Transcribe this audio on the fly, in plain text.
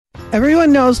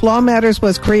Everyone knows Law Matters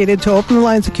was created to open the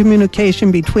lines of communication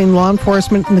between law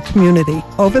enforcement and the community.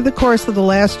 Over the course of the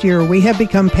last year, we have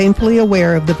become painfully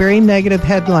aware of the very negative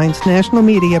headlines national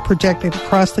media projected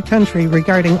across the country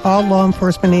regarding all law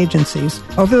enforcement agencies.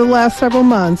 Over the last several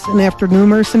months, and after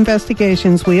numerous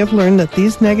investigations, we have learned that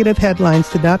these negative headlines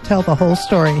did not tell the whole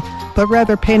story, but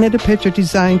rather painted a picture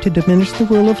designed to diminish the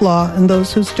rule of law and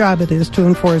those whose job it is to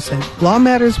enforce it. Law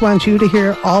Matters wants you to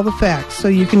hear all the facts so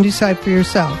you can decide for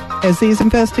yourself. As these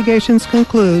investigations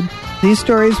conclude, these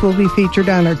stories will be featured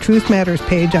on our Truth Matters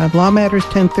page on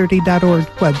lawmatters1030.org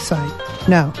website.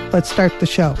 Now, let's start the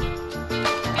show.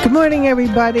 Good morning,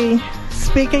 everybody.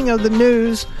 Speaking of the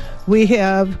news, we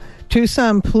have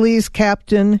Tucson Police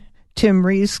Captain Tim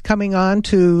Reese coming on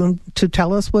to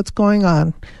tell us what's going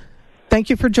on. Thank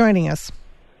you for joining us.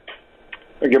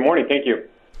 Good morning. Thank you.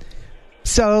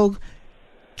 So,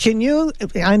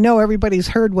 I know everybody's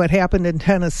heard what happened in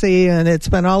Tennessee, and it's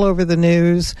been all over the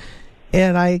news,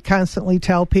 and I constantly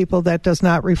tell people that does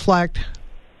not reflect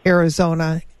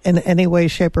Arizona in any way,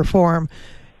 shape, or form.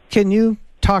 Can you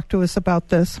talk to us about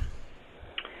this?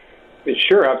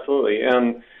 Sure, absolutely.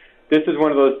 This is one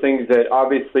of those things that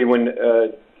obviously when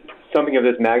something of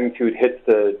this magnitude hits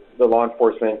the law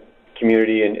enforcement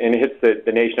community and hits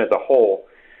the nation as a whole,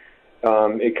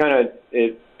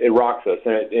 it rocks us,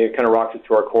 and it kind of rocks us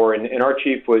to our core. And our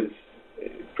chief was,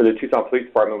 for the Tucson Police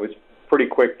Department, was pretty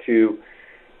quick to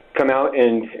come out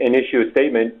and issue a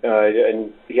statement,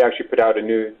 and he actually put out a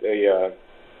news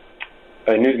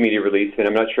media release, and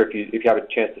I'm not sure if you have a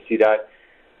chance to see that,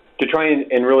 to try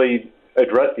and really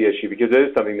address the issue, because it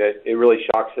is something that it really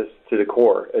shocks us to the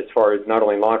core as far as not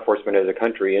only law enforcement as a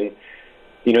country. And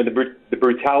you know, the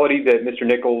brutality that Mr.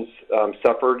 Nichols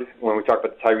suffered when we talk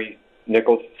about the Tyree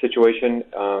Nichols situation,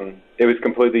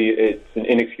 it's an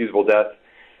inexcusable death.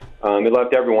 It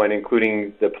left everyone,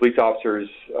 including the police officers,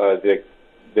 the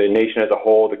nation as a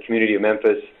whole, the community of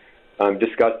Memphis,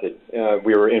 disgusted.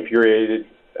 We were infuriated,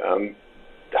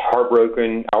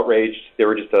 heartbroken, outraged. There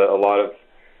were just a lot of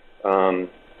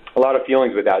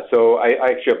feelings with that. So I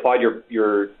actually applaud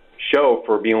your show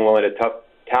for being willing to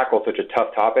tackle such a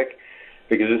tough topic,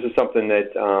 because this is something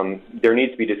that there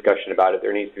needs to be discussion about it.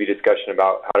 There needs to be discussion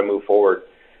about how to move forward.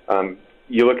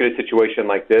 You look at a situation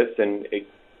like this, and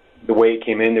the way it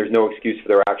came in, there's no excuse for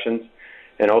their actions,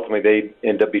 and ultimately they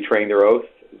end up betraying their oath,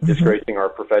 disgracing our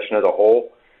profession as a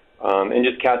whole, and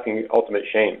just casting ultimate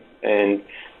shame. And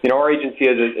you know, our agency,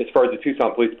 as far as the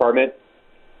Tucson Police Department,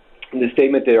 the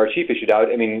statement that our chief issued out,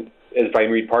 I mean, if I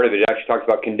read part of it, it actually talks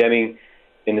about condemning,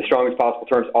 in the strongest possible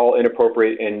terms, all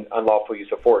inappropriate and unlawful use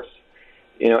of force.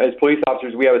 You know, as police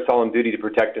officers, we have a solemn duty to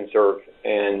protect and serve,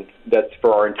 and that's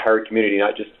for our entire community,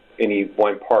 not just any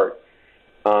one part.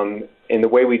 And the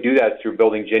way we do that is through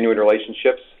building genuine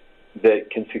relationships that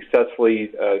can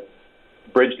successfully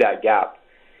bridge that gap.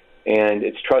 And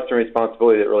it's trust and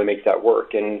responsibility that really makes that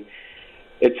work. And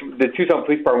it's the Tucson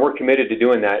Police Department, we're committed to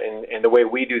doing that. And the way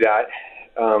we do that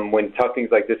when tough things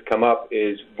like this come up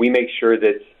is we make sure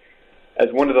that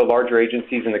as one of the larger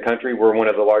agencies in the country, we're one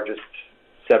of the largest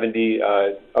 70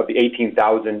 of the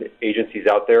 18,000 agencies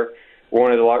out there. We're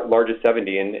one of the largest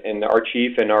 70, and our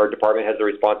chief and our department has the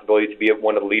responsibility to be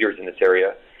one of the leaders in this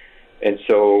area. And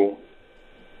so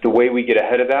the way we get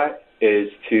ahead of that is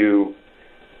to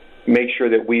make sure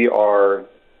that we are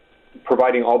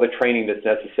providing all the training that's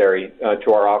necessary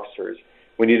to our officers.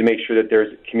 We need to make sure that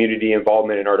there's community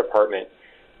involvement in our department,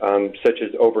 such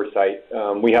as oversight.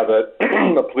 We have a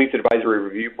police advisory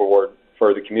review board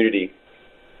for the community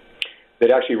that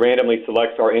actually randomly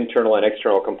selects our internal and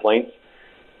external complaints,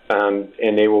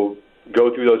 and they will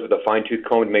go through those with a fine-tooth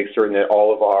comb to make certain that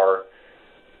all of our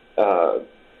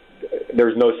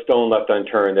there's no stone left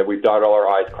unturned, that we've dotted all our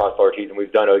I's, crossed all our T's, and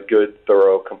we've done a good,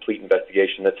 thorough, complete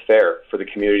investigation that's fair for the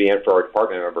community and for our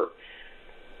department member.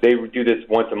 They do this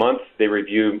once a month. They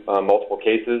review multiple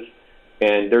cases,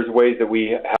 and there's ways that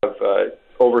we have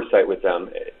oversight with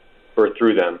them or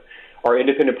through them. Our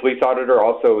independent police auditor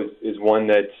also is one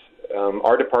that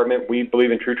our department, we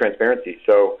believe in true transparency.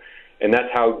 So, and that's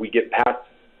how we get past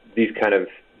these kind of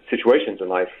situations in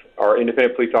life. Our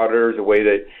independent police auditor is a way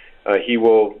that he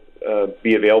will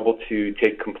be available to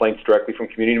take complaints directly from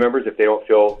community members if they don't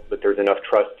feel that there's enough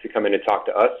trust to come in and talk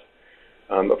to us.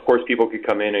 Of course, people could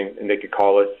come in and they could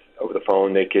call us over the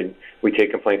phone. We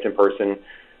take complaints in person.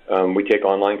 We take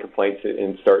online complaints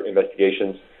and start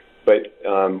investigations. But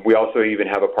we also even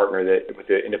have a partner that with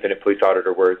the independent police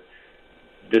auditor where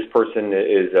this person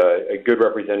is a good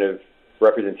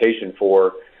representation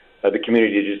for the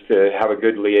community just to have a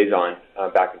good liaison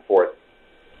back and forth.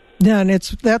 Yeah, and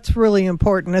that's really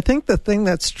important. I think the thing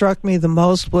that struck me the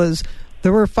most was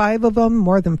There were 5 of them,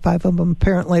 more than 5 of them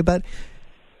apparently, but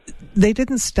they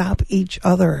didn't stop each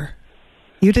other.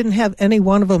 You didn't have any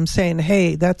one of them saying,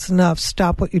 hey, that's enough,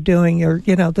 stop what you're doing, or,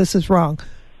 this is wrong.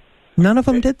 None of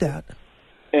them did that.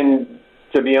 And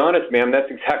to be honest, ma'am, that's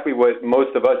exactly what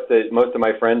most of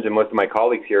my friends and most of my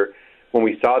colleagues here, when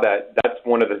we saw that, that's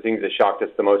one of the things that shocked us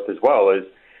the most as well, is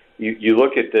you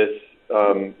look at this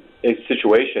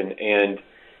situation, and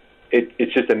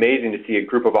it's just amazing to see a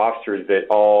group of officers that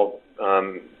all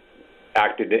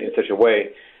acted in such a way.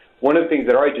 One of the things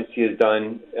that our agency has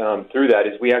done through that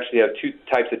is we actually have 2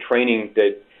 types of training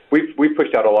that we've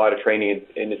pushed out a lot of training,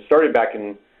 and it started back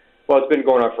in, it's been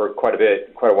going on for quite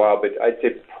a while, but I'd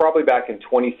say probably back in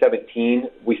 2017,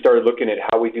 we started looking at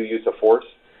how we do use of force.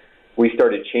 We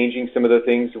started changing some of the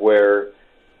things where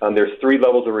there's 3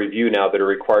 levels of review now that are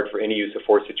required for any use of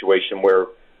force situation where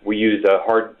we use a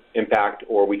hard impact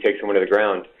or we take someone to the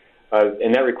ground.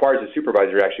 And that requires a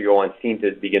supervisor to actually go on scene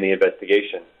to begin the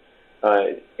investigation.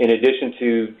 In addition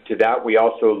to that, we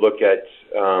also look at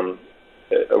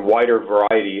a wider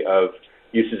variety of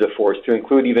uses of force to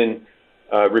include even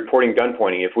reporting gun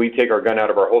pointing. If we take our gun out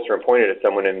of our holster and point it at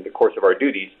someone in the course of our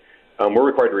duties, we're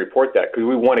required to report that because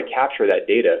we want to capture that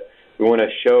data. We want to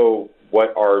show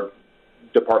what our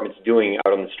department's doing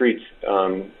out on the streets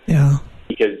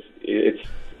because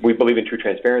we believe in true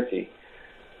transparency.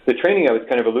 The training I was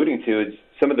kind of alluding to is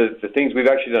some of the things we've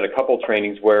actually done a couple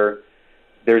trainings where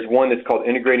there's one that's called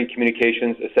Integrated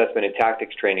Communications Assessment and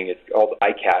Tactics Training. It's called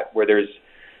ICAT, where there's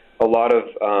a lot of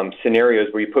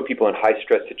scenarios where you put people in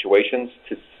high-stress situations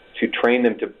to train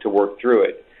them to work through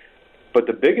it. But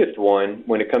the biggest one,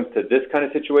 when it comes to this kind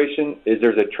of situation, is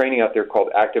there's a training out there called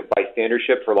Active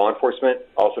Bystandership for law enforcement,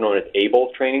 also known as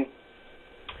ABLE training.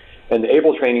 And the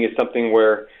ABLE training is something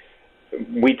where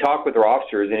we talk with our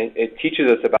officers, and it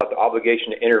teaches us about the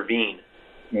obligation to intervene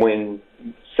when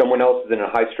someone else is in a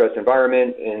high-stress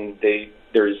environment and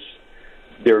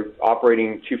they're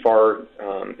operating too far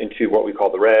into what we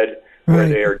call the red,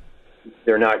 where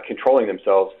they're not controlling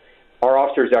themselves. Our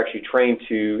officers actually train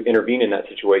to intervene in that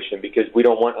situation because we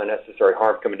don't want unnecessary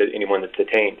harm coming to anyone that's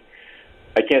detained.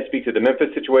 I can't speak to the Memphis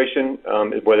situation,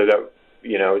 whether that,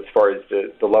 as far as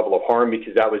the level of harm,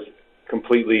 because that was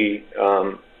completely,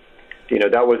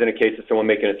 that wasn't a case of someone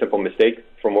making a simple mistake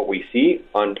from what we see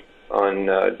on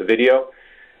the video.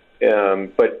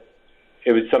 But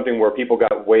it was something where people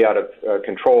got way out of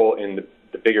control in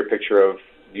the bigger picture of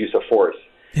use of force.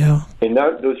 Yeah. In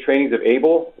those trainings of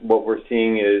ABLE, what we're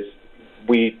seeing is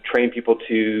we train people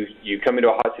you come into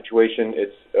a hot situation,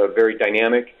 it's very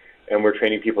dynamic, and we're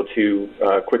training people to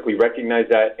quickly recognize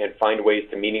that and find ways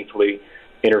to meaningfully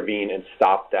intervene and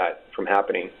stop that from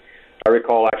happening. I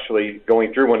recall actually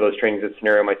going through one of those trainings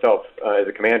scenario myself as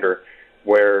a commander,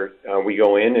 where we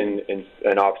go in and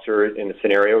an officer in the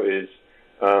scenario is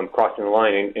crossing the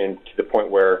line and to the point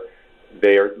where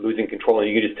they are losing control, and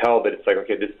you can just tell that it's like,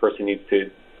 okay, this person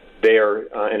they are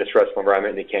in a stressful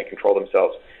environment and they can't control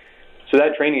themselves. So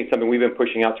that training is something we've been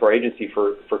pushing out to our agency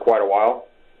for quite a while,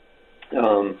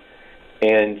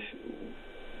 and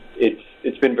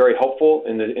it's been very helpful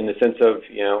in the sense of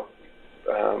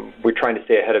we're trying to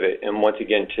stay ahead of it, and once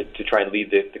again to try and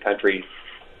lead the country,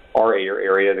 our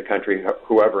area, the country,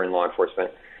 whoever in law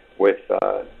enforcement, with.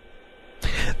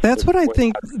 That's what I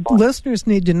think listeners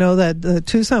need to know, that the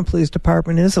Tucson Police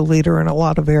Department is a leader in a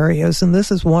lot of areas, and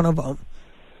this is one of them.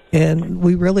 And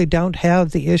we really don't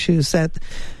have the issues that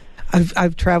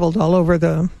I've traveled all over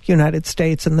the United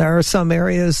States, and there are some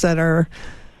areas that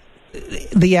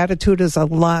the attitude is a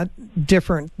lot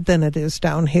different than it is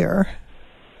down here,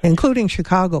 including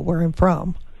Chicago, where I'm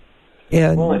from.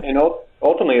 And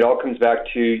ultimately, it all comes back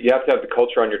to you have to have the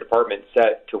culture on your department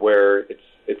set to where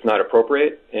it's not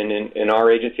appropriate. And in our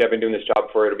agency, I've been doing this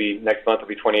job for next month will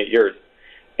be 28 years.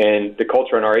 And the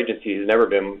culture in our agency has never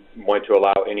been one to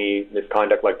allow any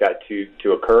misconduct like that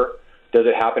to occur. Does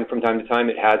it happen from time to time?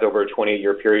 It has over a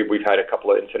 28-year period. We've had a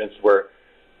couple of incidents where,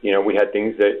 we had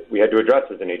things that we had to address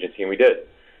as an agency, and we did.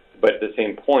 But at the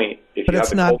same point, but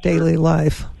it's not daily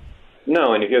life.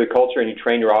 No, and if you have the culture and you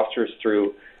train your officers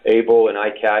through ABLE and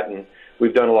ICAT, and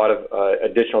we've done a lot of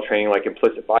additional training like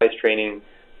implicit bias training,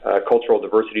 cultural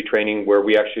diversity training, where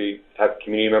we actually have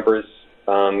community members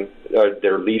that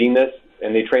are leading this,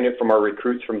 and they train it from our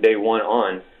recruits from day one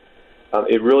on.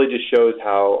 It really just shows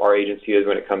how our agency is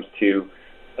when it comes to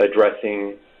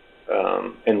addressing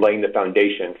and laying the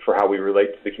foundation for how we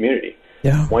relate to the community.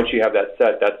 Yeah. Once you have that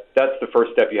set, that's the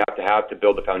first step you have to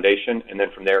build the foundation, and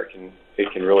then from there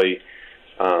it can really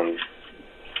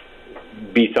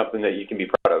be something that you can be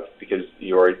proud of, because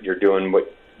you're doing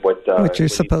what you're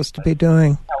supposed to be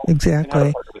doing.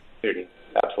 Exactly.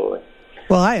 Absolutely.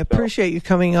 Well, I appreciate you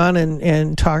coming on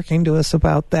and talking to us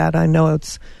about that. I know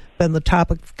it's been the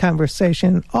topic of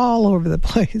conversation all over the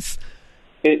place.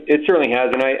 It certainly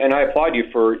has, and I applaud you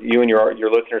and your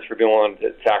listeners for being willing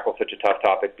to tackle such a tough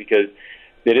topic, because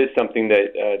it is something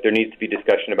that there needs to be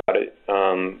discussion about it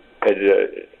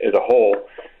as a whole,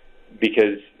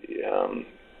 because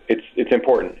it's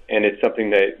important, and it's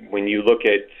something that when you look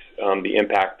at the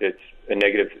impact that a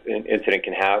negative incident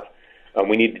can have,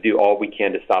 we need to do all we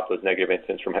can to stop those negative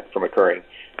incidents from occurring.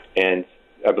 And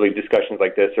I believe discussions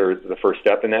like this are the first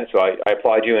step in that. So I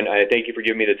applaud you, and I thank you for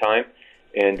giving me the time,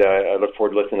 and I look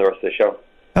forward to listening to the rest of the show.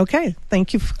 Okay.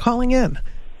 Thank you for calling in,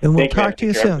 and we'll talk to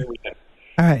you soon.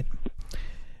 All right.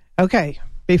 Okay.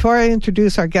 Before I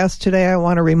introduce our guest today, I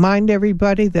want to remind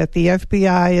everybody that the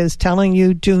FBI is telling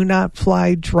you do not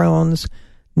fly drones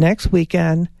next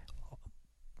weekend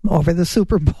over the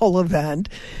Super Bowl event.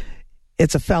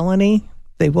 It's a felony.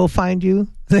 They will find you.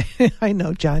 I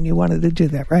know, John, you wanted to do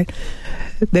that, right?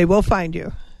 They will find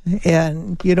you.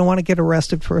 And you don't want to get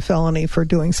arrested for a felony for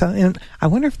doing something. And I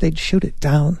wonder if they'd shoot it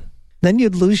down. Then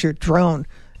you'd lose your drone.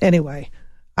 Anyway,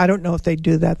 I don't know if they'd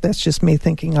do that. That's just me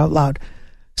thinking out loud.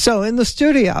 So in the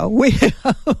studio, we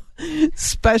have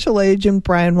Special Agent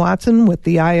Brian Watson with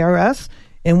the IRS,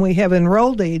 and we have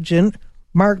Enrolled Agent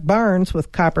Mark Barnes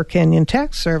with Copper Canyon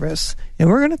Tax Service. And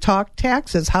we're going to talk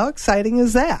taxes. How exciting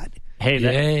is that?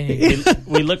 Hey,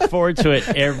 we look forward to it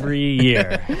every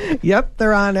year. Yep,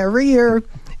 they're on every year.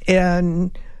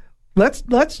 And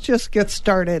let's just get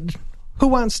started. Who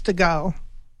wants to go?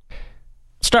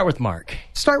 Start with Mark.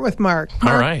 Start with Mark.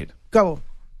 All right. Go.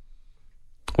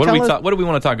 What do we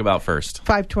want to talk about first?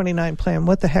 529 plan.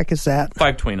 What the heck is that?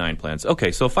 529 plans.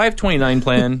 Okay, so 529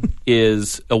 plan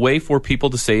is a way for people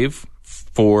to save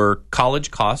for college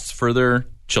costs for their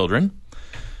children.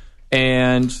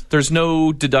 And there's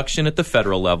no deduction at the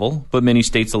federal level, but many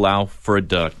states allow for a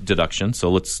deduction. So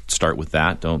let's start with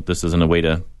that. This isn't a way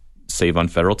to save on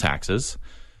federal taxes.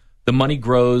 The money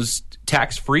grows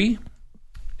tax-free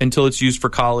until it's used for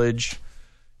college.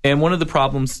 And one of the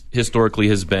problems historically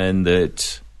has been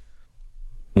that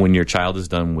when your child is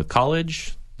done with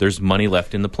college, there's money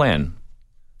left in the plan.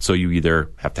 So you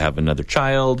either have to have another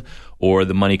child or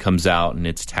the money comes out and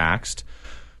it's taxed.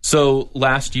 So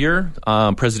last year,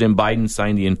 President Biden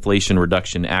signed the Inflation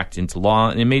Reduction Act into law,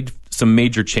 and it made some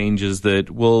major changes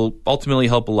that will ultimately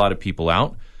help a lot of people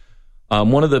out.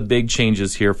 One of the big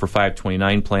changes here for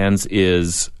 529 plans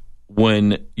is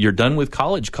when you're done with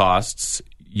college costs,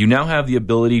 you now have the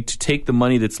ability to take the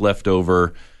money that's left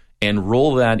over and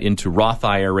roll that into Roth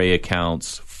IRA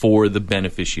accounts for the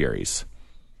beneficiaries.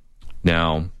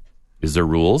 Now, is there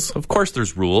rules? Of course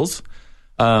there's rules.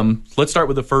 Let's start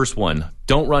with the first one.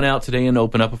 Don't run out today and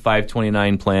open up a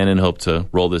 529 plan and hope to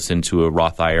roll this into a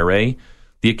Roth IRA.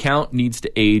 The account needs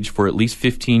to age for at least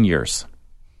 15 years.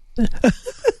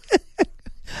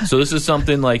 So this is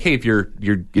something like, hey, if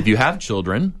you have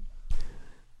children,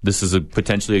 this is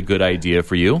potentially a good idea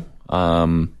for you.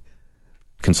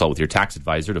 Consult with your tax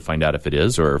advisor to find out if it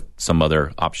is or if some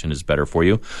other option is better for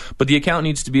you. But the account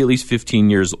needs to be at least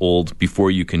 15 years old before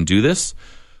you can do this.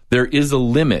 There is a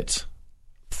limit.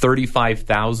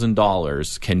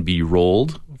 $35,000 can be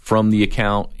rolled from the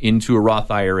account into a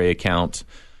Roth IRA account,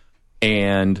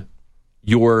 and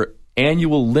your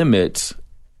annual limit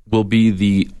will be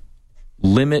the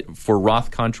limit for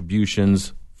Roth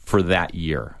contributions for that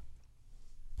year.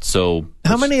 So,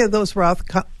 how many of those Roth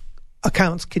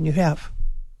accounts can you have?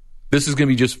 This is going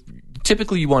to be just,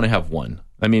 typically you want to have one.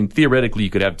 I mean, theoretically you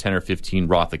could have 10 or 15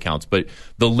 Roth accounts, but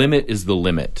the limit is the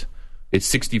limit. It's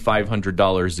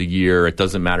 $6,500 a year. It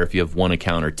doesn't matter if you have one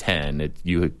account or 10.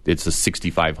 It's a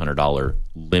 $6,500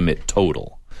 limit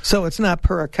total. So it's not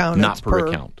per account. Not it's per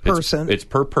account. Person. It's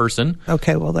per person.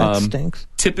 Okay, well that stinks.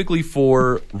 Typically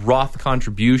for Roth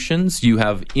contributions, you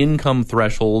have income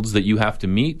thresholds that you have to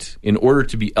meet in order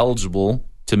to be eligible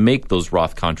to make those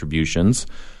Roth contributions.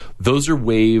 Those are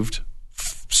waived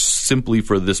simply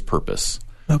for this purpose.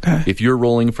 Okay. If you're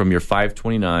rolling from your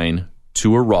 529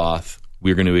 to a Roth,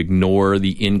 we're going to ignore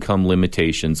the income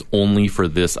limitations only for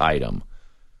this item.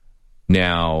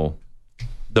 Now,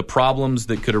 the problems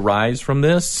that could arise from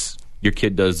this, your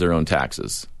kid does their own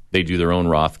taxes. They do their own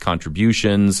Roth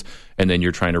contributions, and then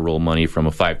you're trying to roll money from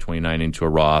a 529 into a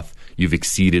Roth. You've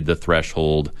exceeded the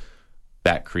threshold.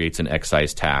 That creates an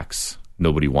excise tax.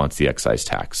 Nobody wants the excise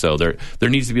tax. So there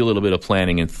needs to be a little bit of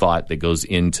planning and thought that goes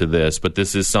into this, but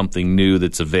this is something new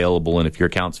that's available, and if your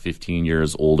account's 15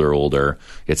 years old or older,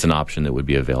 it's an option that would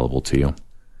be available to you.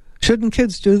 Shouldn't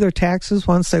kids do their taxes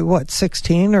once they,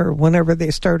 16 or whenever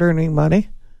they start earning money?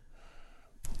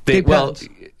 Well,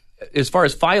 as far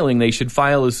as filing, they should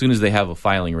file as soon as they have a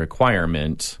filing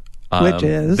requirement. Which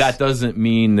is? That doesn't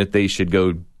mean that they should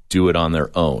go do it on their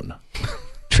own.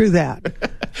 True that.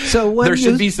 So there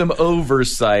should be some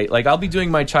oversight. Like, I'll be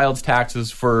doing my child's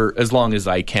taxes for as long as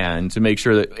I can to make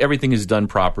sure that everything is done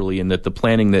properly and that the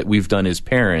planning that we've done as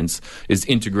parents is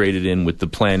integrated in with the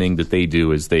planning that they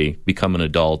do as they become an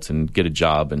adult and get a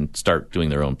job and start doing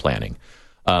their own planning.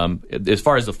 As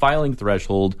far as the filing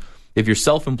threshold, if you're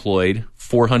self-employed,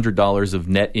 $400 of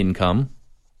net income,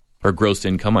 or gross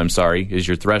income, is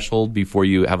your threshold before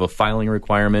you have a filing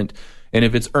requirement. And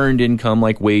if it's earned income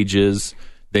like wages,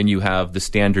 then you have the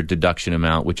standard deduction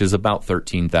amount, which is about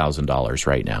 $13,000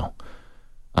 right now.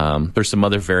 There's some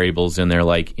other variables in there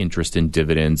like interest and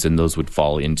dividends, and those would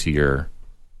fall into your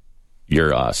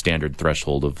standard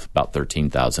threshold of about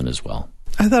 $13,000 as well.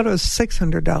 I thought it was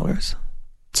 $600.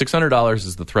 $600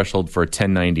 is the threshold for a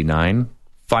 1099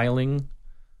 filing.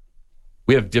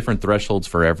 We have different thresholds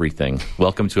for everything.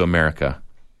 Welcome to America.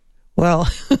 Well,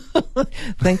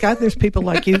 thank God there's people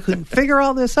like you who can figure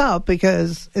all this out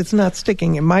because it's not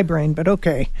sticking in my brain, but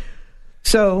okay.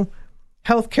 So,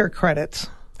 healthcare credits.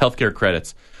 Healthcare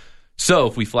credits. So,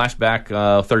 if we flash back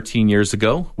 13 years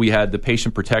ago, we had the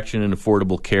Patient Protection and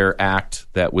Affordable Care Act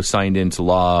that was signed into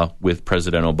law with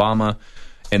President Obama,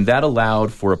 and that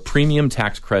allowed for a premium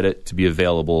tax credit to be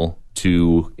available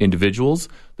to individuals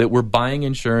that were buying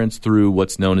insurance through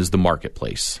what's known as the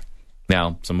marketplace.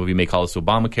 Now, some of you may call this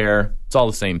Obamacare. It's all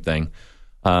the same thing.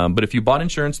 But if you bought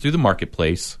insurance through the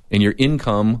marketplace and your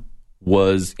income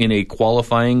was in a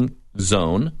qualifying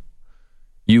zone,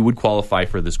 you would qualify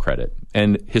for this credit.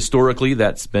 And historically,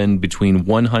 that's been between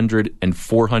 100 and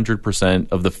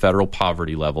 400% of the federal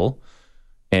poverty level.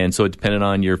 And so it depended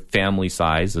on your family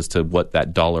size as to what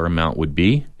that dollar amount would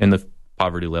be. And the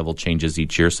poverty level changes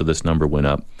each year, so this number went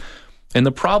up. And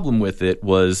the problem with it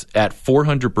was at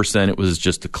 400%, it was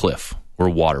just a cliff or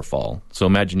a waterfall. So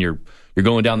imagine you're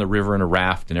going down the river in a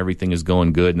raft and everything is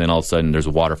going good, and then all of a sudden there's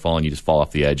a waterfall and you just fall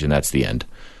off the edge, and that's the end.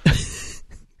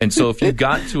 And so if you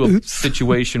got to a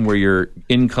situation where your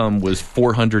income was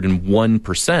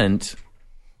 401%,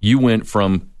 you went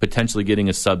from potentially getting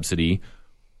a subsidy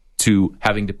to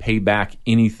having to pay back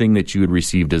anything that you had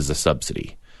received as a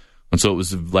subsidy. And so it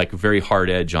was like a very hard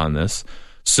edge on this.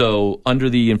 So under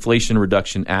the Inflation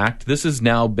Reduction Act, this has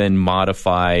now been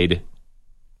modified,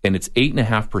 and it's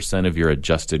 8.5% of your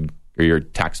adjusted or your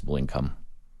taxable income.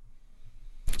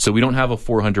 So we don't have a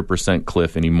 400%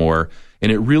 cliff anymore,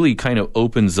 and it really kind of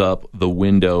opens up the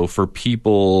window for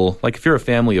people, like if you're a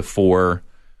family of four,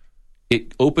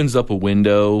 it opens up a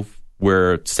window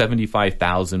where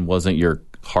 $75,000 wasn't your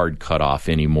hard cutoff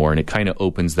anymore, and it kind of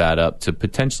opens that up to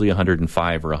potentially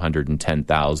 $105,000 or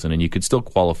 $110,000, and you could still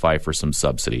qualify for some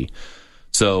subsidy.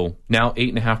 So now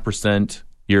 8.5%,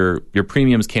 your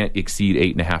premiums can't exceed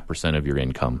 8.5% of your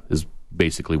income is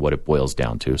basically what it boils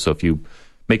down to. So if you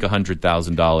make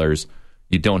 $100,000,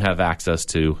 you don't have access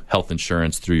to health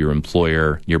insurance through your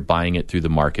employer, you're buying it through the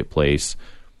marketplace,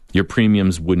 your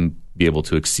premiums wouldn't be able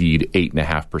to exceed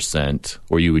 8.5%,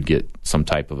 or you would get some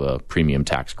type of a premium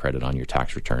tax credit on your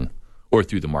tax return, or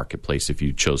through the marketplace if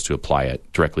you chose to apply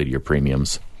it directly to your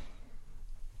premiums.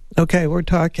 Okay, we're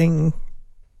talking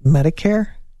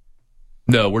Medicare?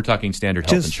 No, we're talking standard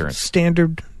health insurance.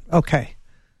 Standard, okay.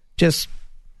 Just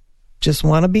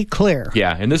want to be clear.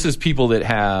 Yeah, and this is people that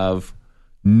have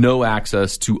no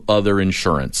access to other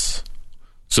insurance.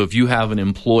 So if you have an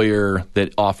employer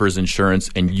that offers insurance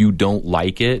and you don't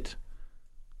like it,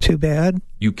 too bad.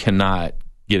 You cannot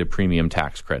get a premium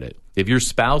tax credit. If your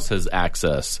spouse has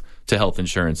access to health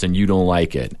insurance and you don't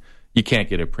like it, you can't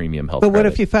get a premium health credit. But what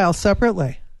if you file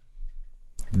separately?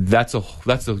 That's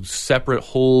a separate,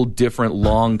 whole different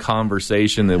long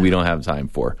conversation that we don't have time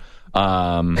for.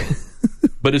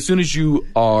 But as soon as you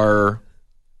are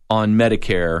on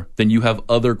Medicare, then you have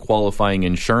other qualifying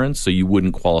insurance, so you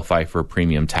wouldn't qualify for a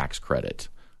premium tax credit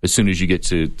as soon as you get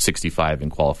to 65 and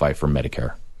qualify for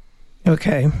Medicare.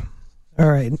 Okay. All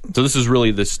right. So this is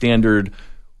really the standard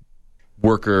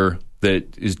worker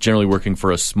that is generally working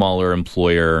for a smaller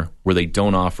employer where they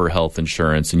don't offer health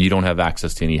insurance and you don't have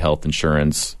access to any health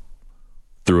insurance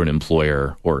through an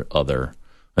employer or other.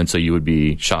 And so you would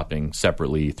be shopping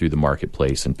separately through the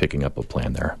marketplace and picking up a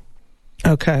plan there.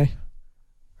 Okay.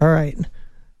 All right.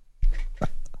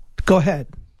 Go ahead.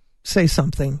 Say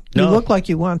something. No. You look like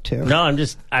you want to. No,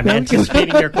 I'm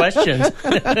anticipating your questions.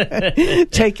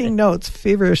 Taking notes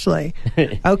feverishly.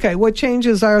 Okay, what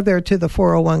changes are there to the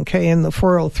 401k and the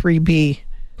 403b?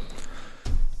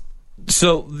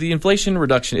 So the Inflation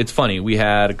Reduction, it's funny. We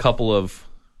had a couple of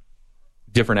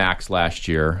different acts last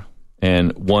year,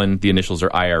 and one, the initials are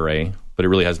IRA, but it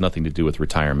really has nothing to do with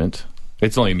retirement.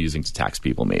 It's only amusing to tax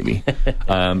people, maybe.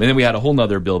 And then we had a whole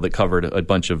nother bill that covered a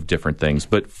bunch of different things.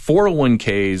 But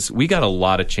 401ks, we got a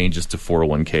lot of changes to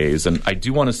 401ks. And I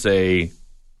do want to say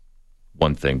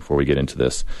one thing before we get into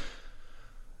this.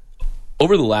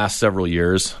 Over the last several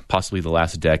years, possibly the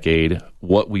last decade,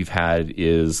 what we've had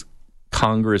is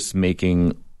Congress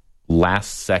making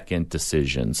last-second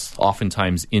decisions,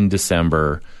 oftentimes in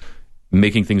December,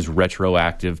 making things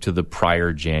retroactive to the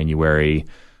prior January.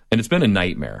 And it's been a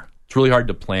nightmare. It's really hard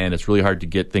to plan. It's really hard to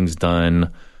get things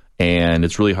done. And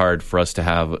it's really hard for us to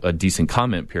have a decent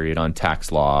comment period on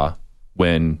tax law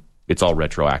when it's all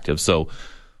retroactive. So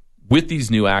with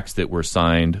these new acts that were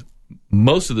signed,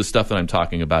 most of the stuff that I'm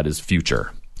talking about is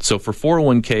future. So for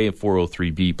 401k and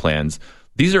 403b plans,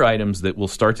 these are items that will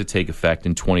start to take effect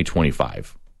in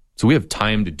 2025. So we have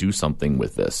time to do something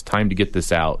with this, time to get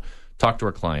this out, talk to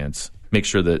our clients, make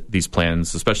sure that these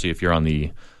plans, especially if you're on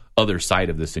the other side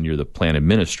of this and you're the plan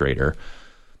administrator,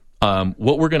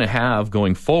 what we're going to have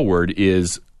going forward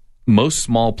is most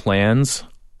small plans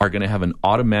are going to have an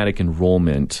automatic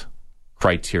enrollment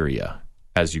criteria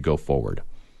as you go forward.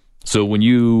 So when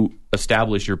you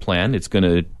establish your plan, it's going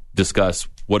to discuss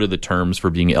what are the terms for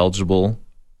being eligible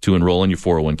to enroll in your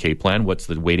 401k plan. What's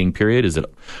the waiting period? Is it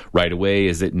right away?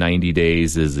 Is it 90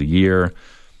 days? Is it a year?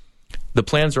 The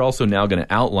plans are also now going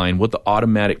to outline what the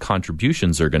automatic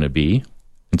contributions are going to be.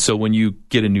 And so when you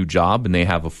get a new job and they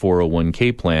have a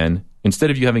 401k plan, instead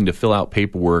of you having to fill out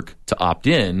paperwork to opt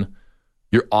in,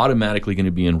 you're automatically going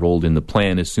to be enrolled in the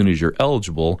plan as soon as you're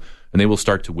eligible, and they will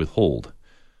start to withhold.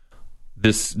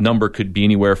 This number could be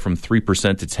anywhere from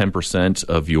 3% to 10%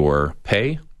 of your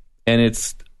pay, and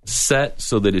it's set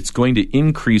so that it's going to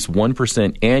increase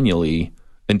 1% annually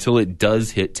until it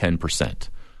does hit 10%.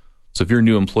 So if your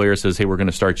new employer says, hey, we're going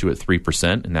to start you at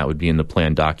 3%, and that would be in the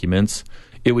plan documents,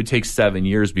 it would take 7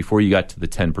 years before you got to the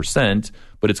 10%,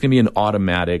 but it's going to be an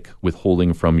automatic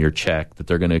withholding from your check that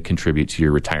they're going to contribute to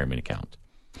your retirement account.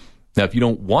 Now, if you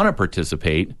don't want to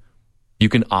participate, you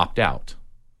can opt out.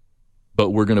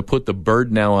 But we're going to put the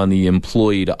burden now on the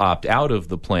employee to opt out of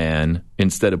the plan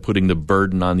instead of putting the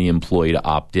burden on the employee to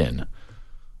opt in.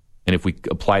 And if we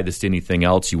apply this to anything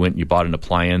else, you went and you bought an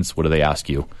appliance, what do they ask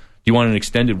you? Do you want an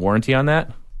extended warranty on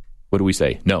that? What do we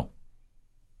say? No.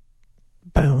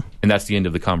 Boom. And that's the end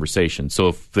of the conversation. So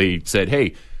if they said,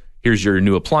 hey, here's your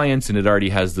new appliance and it already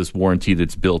has this warranty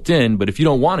that's built in, but if you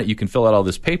don't want it, you can fill out all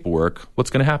this paperwork,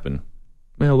 what's going to happen?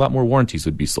 Well, a lot more warranties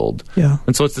would be sold. Yeah.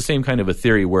 And so it's the same kind of a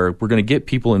theory where we're going to get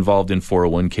people involved in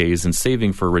 401ks and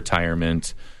saving for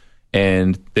retirement,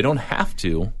 and they don't have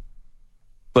to,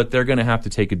 but they're going to have to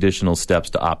take additional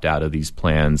steps to opt out of these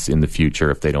plans in the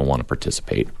future if they don't want to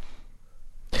participate.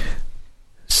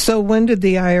 So when did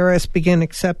the IRS begin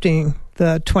accepting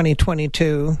the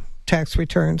 2022 tax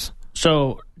returns?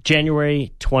 So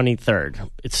January 23rd.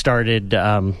 It started,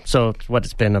 so what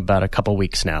it's been about a couple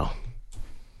weeks now.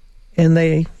 And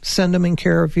they send them in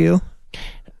care of you?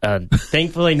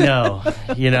 Thankfully, no.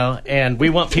 And we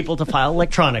want people to file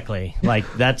electronically. Like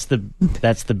that's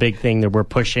the big thing that we're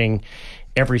pushing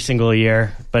every single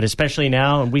year. But especially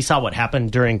now, and we saw what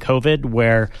happened during COVID,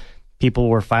 where people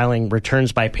were filing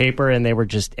returns by paper and they were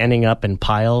just ending up in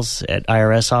piles at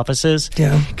IRS offices.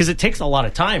 Yeah. Because it takes a lot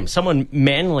of time. Someone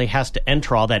manually has to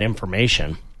enter all that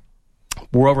information.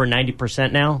 We're over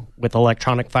 90% now with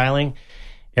electronic filing.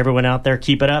 Everyone out there,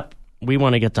 keep it up. We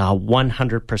want to get to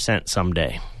 100%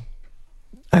 someday.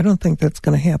 I don't think that's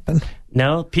going to happen.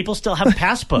 No, people still have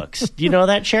passbooks. Do you know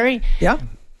that, Sherry? Yeah.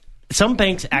 Some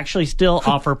banks actually still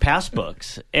offer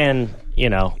passbooks. And,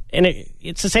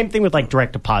 it's the same thing with like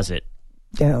direct deposit.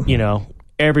 Yeah.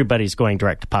 Everybody's going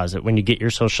direct deposit when you get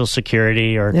your Social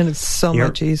Security and it's so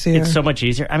much easier. It's so much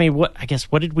easier. I mean, what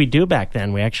did we do back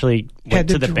then? We actually went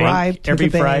to the bank every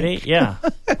Friday. Yeah.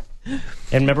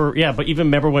 And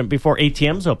remember when before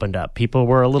ATMs opened up, people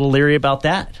were a little leery about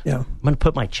that. Yeah. I'm going to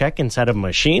put my check inside of a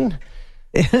machine.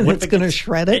 And it's going to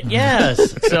shred it?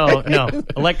 Yes. So, no,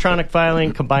 electronic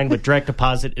filing combined with direct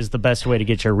deposit is the best way to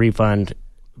get your refund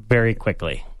very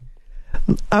quickly.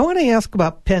 I want to ask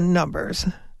about PIN numbers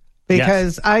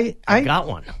because yes, I got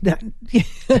one.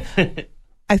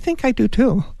 I think I do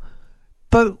too.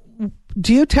 But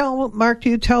do you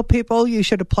tell people you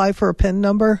should apply for a PIN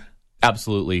number?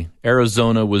 Absolutely.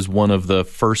 Arizona was one of the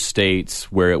first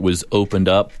states where it was opened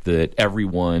up that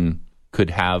everyone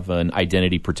could have an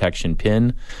identity protection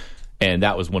PIN, and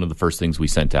that was one of the first things we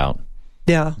sent out.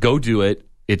 Yeah. Go do it.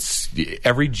 It's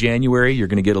every January you're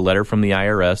going to get a letter from the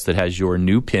IRS that has your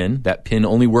new PIN. That PIN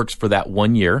only works for that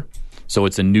 1 year, so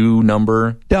it's a new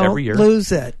number every year. Don't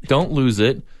lose it. Don't lose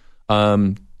it.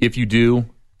 If you do,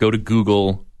 go to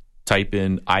Google, type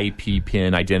in IP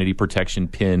PIN, identity protection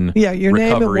PIN. Yeah, your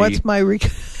recovery. name and what's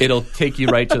my It'll take you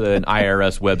right to an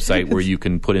IRS website where you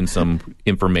can put in some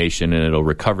information and it'll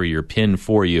recover your PIN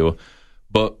for you.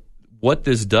 But what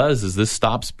this does is this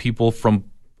stops people from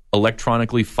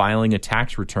electronically filing a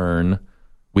tax return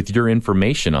with your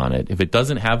information on it. If it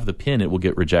doesn't have the PIN, it will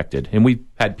get rejected. And we've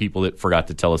had people that forgot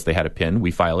to tell us they had a PIN.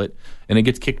 We file it, and it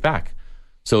gets kicked back.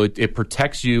 So it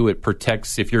protects you. It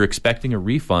protects, if you're expecting a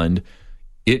refund,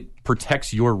 it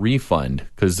protects your refund.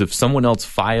 Because if someone else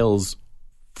files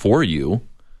for you,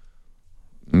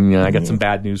 I got some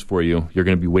bad news for you. You're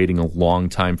going to be waiting a long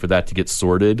time for that to get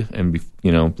sorted, and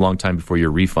long time before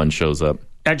your refund shows up.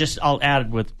 I'll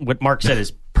add with what Mark said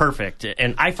is perfect.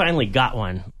 And I finally got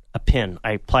one, a PIN.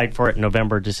 I applied for it in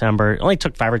November, December. It only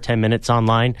took 5 or 10 minutes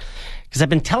online because I've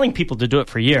been telling people to do it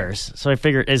for years. So I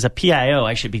figured as a PIO,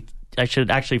 I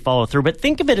should actually follow through. But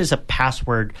think of it as a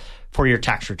password for your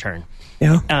tax return.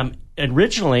 Yeah.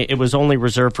 Originally, it was only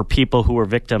reserved for people who were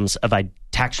victims of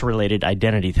tax-related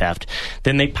identity theft.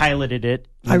 Then they piloted it.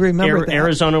 I remember that.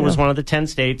 Arizona was one of the 10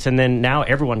 states, and then now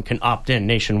everyone can opt in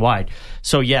nationwide.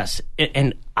 So, yes,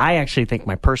 and I actually think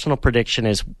my personal prediction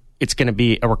is it's going to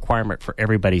be a requirement for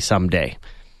everybody someday.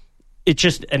 It's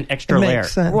just an extra layer.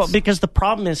 Makes sense. Well, because the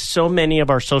problem is so many of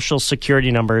our Social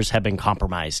Security numbers have been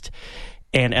compromised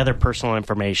and other personal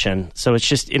information. So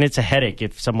it's a headache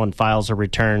if someone files a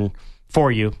return for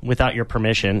you without your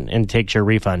permission and takes your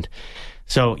refund.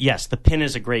 So, yes, the PIN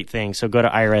is a great thing. So go to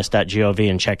irs.gov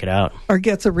and check it out. Or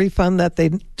gets a refund that they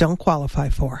don't qualify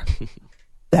for.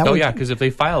 Because if they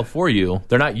file for you,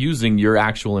 they're not using your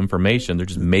actual information. They're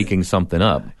just making something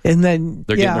up. And then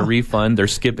they're getting a refund. They're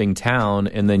skipping town,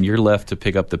 and then you're left to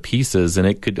pick up the pieces. And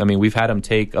we've had them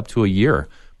take up to a year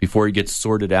before it gets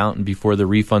sorted out and before the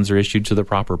refunds are issued to the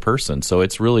proper person. So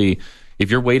it's really,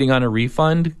 if you're waiting on a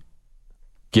refund,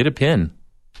 get a PIN.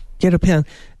 Get a PIN.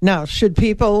 Now, should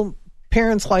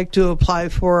parents like to apply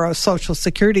for a Social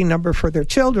Security number for their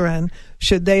children,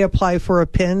 should they apply for a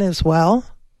PIN as well?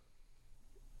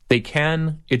 They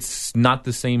can. It's not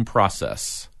the same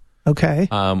process. Okay.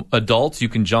 Adults, you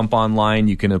can jump online,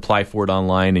 you can apply for it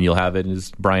online, and you'll have it,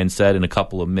 as Brian said, in a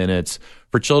couple of minutes.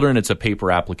 For children, it's a paper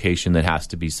application that has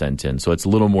to be sent in. So it's a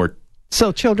little more.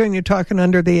 So children, you're talking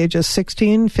under the age of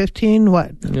 16, 15,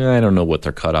 what? I don't know what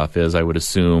their cutoff is. I would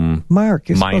assume Mark,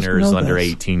 minors under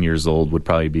 18 years old would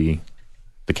probably be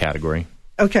the category.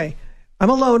 Okay. I'm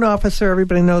a loan officer.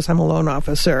 Everybody knows I'm a loan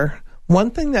officer.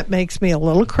 One thing that makes me a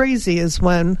little crazy is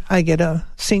when I get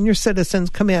senior citizens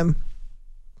come in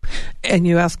and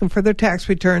you ask them for their tax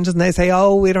returns and they say,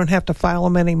 oh, we don't have to file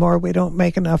them anymore. We don't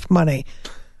make enough money.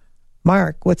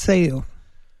 Mark, what say you?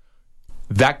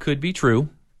 That could be true.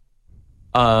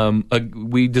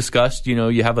 We discussed,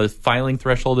 you have a filing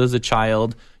threshold as a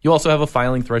child. You also have a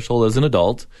filing threshold as an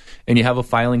adult, and you have a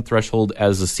filing threshold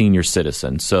as a senior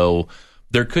citizen. So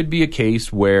there could be a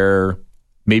case where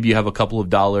maybe you have a couple of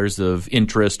dollars of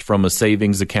interest from a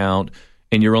savings account,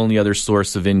 and your only other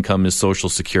source of income is Social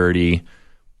Security.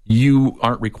 You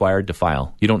aren't required to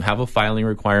file. You don't have a filing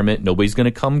requirement. Nobody's going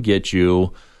to come get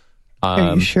you.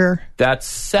 Are you sure? That's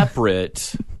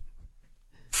separate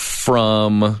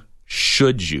from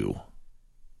should you.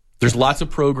 There's lots of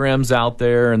programs out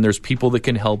there, and there's people that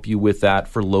can help you with that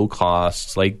for low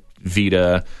costs, like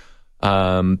Vita.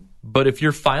 But if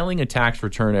you're filing a tax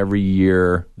return every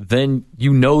year, then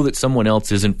you know that someone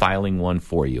else isn't filing one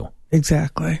for you.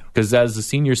 Exactly. Because as a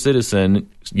senior citizen,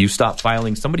 you stop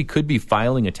filing. Somebody could be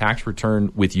filing a tax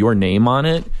return with your name on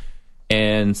it,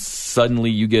 and suddenly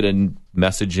you get a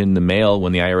message in the mail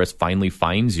when the IRS finally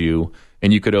finds you,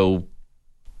 and you could owe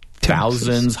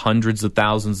thousands, hundreds of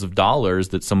thousands of dollars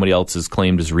that somebody else has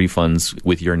claimed as refunds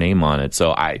with your name on it.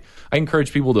 So I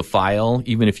encourage people to file,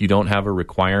 even if you don't have a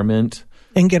requirement.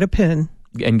 And get a PIN.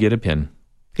 And get a PIN.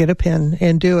 Get a PIN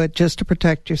and do it just to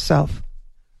protect yourself.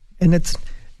 And it's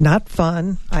not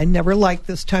fun. I never liked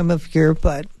this time of year,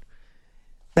 but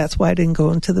that's why I didn't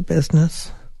go into the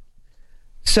business.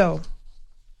 So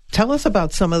tell us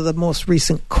about some of the most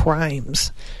recent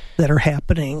crimes that are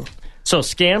happening. So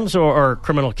scams or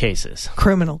criminal cases?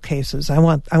 Criminal cases. I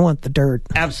want the dirt.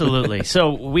 Absolutely.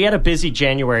 So we had a busy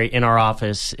January in our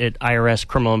office at IRS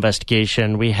Criminal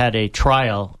Investigation. We had a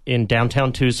trial in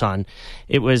downtown Tucson.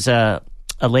 It was a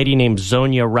lady named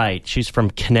Zonia Wright. She's from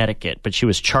Connecticut, but she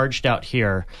was charged out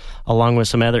here along with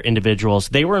some other individuals.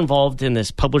 They were involved in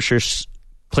this Publishers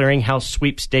Clearinghouse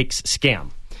sweepstakes scam.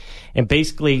 And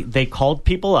basically, they called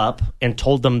people up and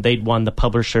told them they'd won the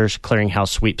Publishers Clearinghouse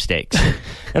sweepstakes.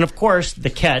 And of course, the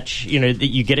catch, that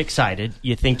you get excited,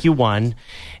 you think you won,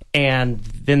 and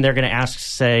then they're going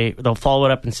to they'll follow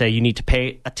it up and say you need to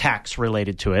pay a tax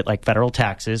related to it, like federal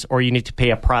taxes, or you need to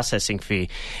pay a processing fee.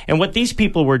 And what these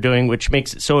people were doing, which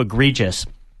makes it so egregious,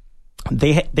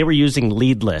 they were using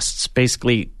lead lists,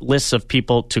 basically lists of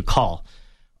people to call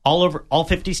all over all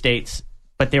 50 states,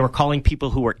 but they were calling people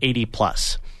who were 80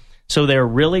 plus. So they're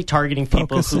really targeting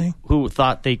people who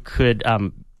thought they could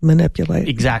manipulate.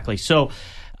 Exactly. So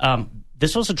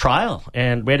this was a trial,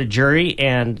 and we had a jury,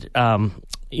 and it's an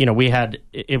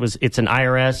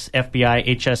IRS,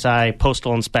 FBI, HSI,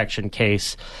 postal inspection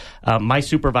case. My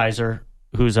supervisor,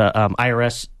 who's a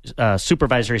IRS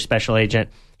supervisory special agent,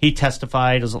 he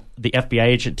testified. The FBI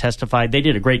agent testified. They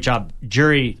did a great job.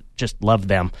 Jury just loved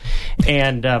them,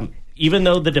 and even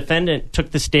though the defendant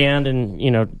took the stand and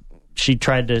she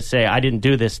tried to say, I didn't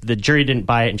do this, the jury didn't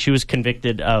buy it, and she was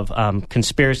convicted of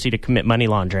conspiracy to commit money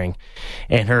laundering.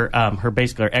 And her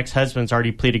ex-husband's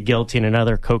already pleaded guilty, and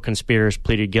another co-conspirators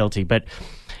pleaded guilty. But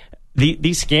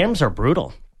these scams are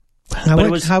brutal.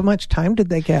 How much time did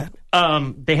they get?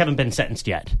 They haven't been sentenced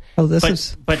yet. Oh, this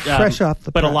is fresh off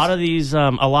the press. But a lot of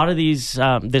these,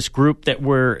 this group that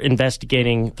we're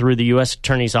investigating through the U.S.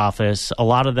 Attorney's Office, a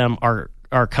lot of them are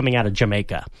coming out of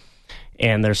Jamaica.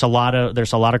 And there's a lot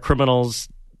of criminals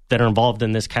that are involved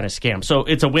in this kind of scam. So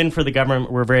it's a win for the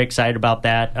government. We're very excited about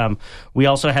that. We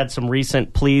also had some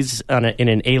recent pleas in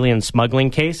an alien smuggling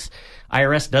case.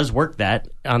 IRS does work that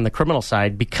on the criminal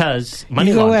side because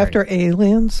money laundering. You go after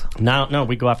aliens? No,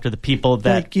 we go after the people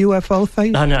that... Like UFO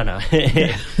things? No.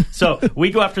 So we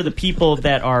go after the people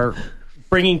that are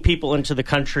bringing people into the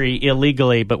country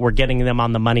illegally, but we're getting them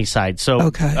on the money side.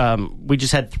 So we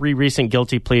just had 3 recent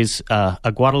guilty pleas.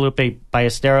 Guadalupe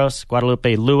Ballesteros,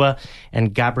 Guadalupe Lua,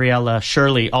 and Gabriela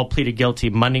Shirley all pleaded guilty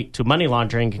to money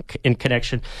laundering in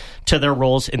connection to their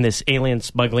roles in this alien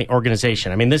smuggling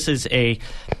organization. I mean, this is an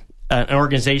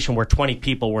organization where 20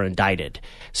 people were indicted.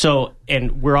 So,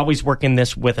 and we're always working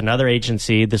this with another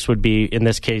agency. This would be, in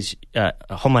this case,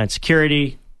 Homeland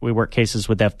Security. We work cases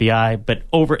with FBI, but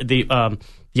over the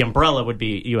umbrella would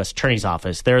be U.S. Attorney's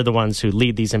Office. They're the ones who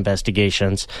lead these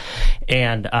investigations,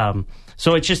 and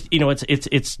so it's just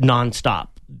it's nonstop.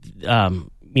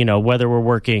 Whether we're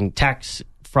working tax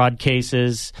fraud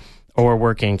cases or we're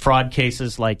working fraud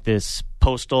cases like this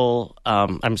Publishers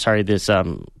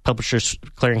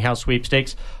Clearinghouse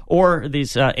sweepstakes, or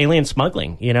these alien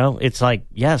smuggling. It's like,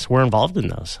 yes, we're involved in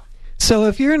those. So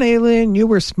if you're an alien, you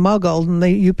were smuggled, and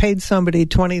you paid somebody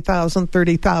 $20,000,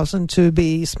 $30,000 to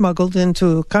be smuggled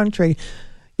into a country,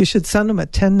 you should send them a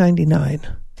 1099,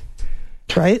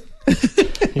 right?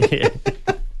 Yeah.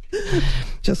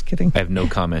 Just kidding. I have no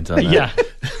comment on that. Yeah.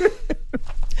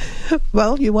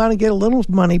 Well, you want to get a little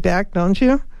money back, don't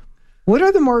you? What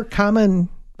are the more common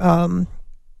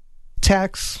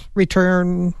tax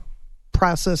return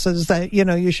processes that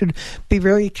you should be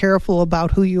very careful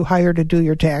about who you hire to do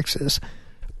your taxes?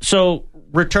 So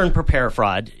return prepare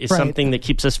fraud is something that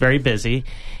keeps us very busy,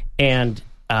 and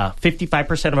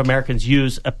 55% of Americans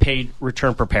use a paid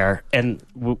return prepare, and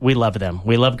we love them.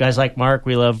 We love guys like Mark.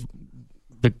 We love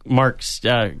Mark's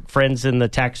friends in the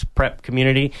tax prep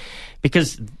community,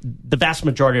 because the vast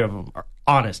majority of them are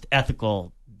honest,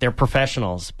 ethical, they're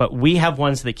professionals, but we have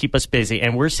ones that keep us busy,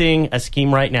 and we're seeing a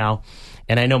scheme right now.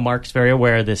 And I know Mark's very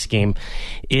aware of this scheme,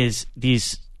 is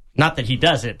these, not that he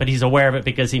does it, but he's aware of it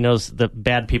because he knows the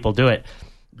bad people do it.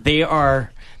 They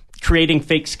are creating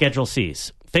fake Schedule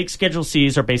Cs. Fake Schedule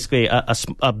Cs are basically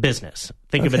a business.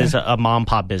 Think of it as a mom and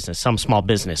pop business, some small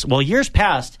business. Well, years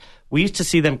past, we used to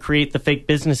see them create the fake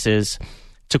businesses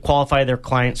to qualify their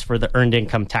clients for the earned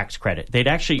income tax credit. They'd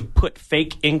actually put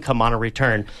fake income on a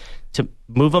return to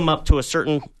move them up to a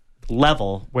certain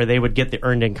level where they would get the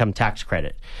earned income tax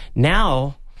credit.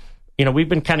 Now, we've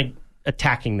been kind of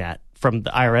attacking that from the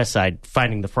IRS side,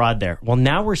 finding the fraud there. Well,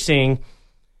 now we're seeing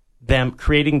them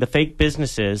creating the fake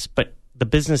businesses, but the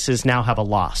businesses now have a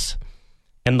loss.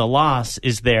 And the loss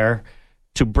is there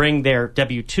to bring their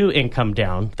W-2 income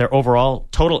down, their overall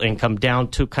total income down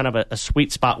to kind of a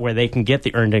sweet spot where they can get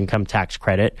the earned income tax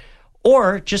credit,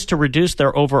 or just to reduce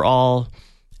their overall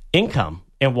income.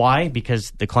 And why? Because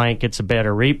the client gets a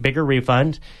bigger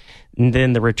refund, and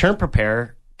then the return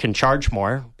preparer can charge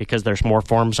more because there's more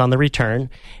forms on the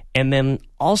return, and then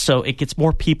also it gets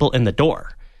more people in the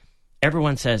door.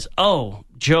 Everyone says, oh,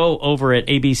 Joe over at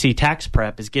ABC Tax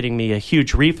Prep is getting me a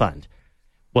huge refund.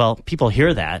 Well, people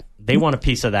hear that. They want a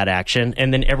piece of that action,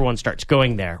 and then everyone starts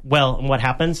going there. Well, and what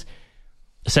happens?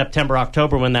 September,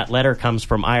 October, when that letter comes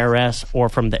from IRS or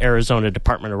from the Arizona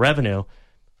Department of Revenue,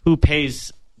 who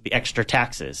pays the extra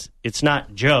taxes? It's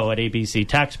not Joe at ABC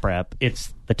Tax Prep.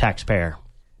 It's the taxpayer.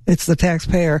 It's the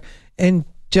taxpayer. And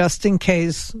just in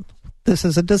case, this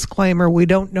is a disclaimer, we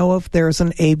don't know if there's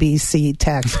an ABC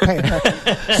taxpayer.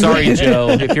 Sorry, Joe.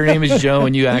 If your name is Joe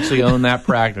and you actually own that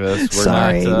practice,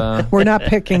 we're not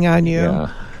picking on you.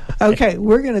 Yeah. Okay,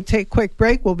 we're going to take a quick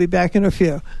break. We'll be back in a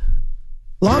few.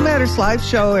 Law Matters Live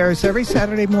Show airs every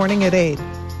Saturday morning at 8.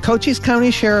 Cochise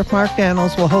County Sheriff Mark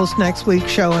Daniels will host next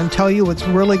week's show and tell you what's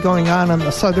really going on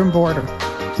the southern border.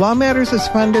 Law Matters is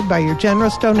funded by your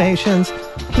generous donations.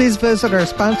 Please visit our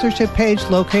sponsorship page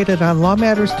located on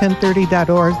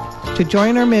lawmatters1030.org to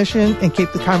join our mission and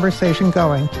keep the conversation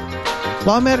going.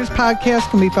 Law Matters podcast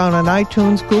can be found on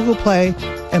iTunes, Google Play,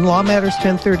 and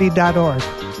lawmatters1030.org.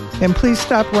 And please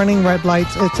stop running red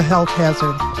lights. It's a health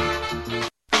hazard.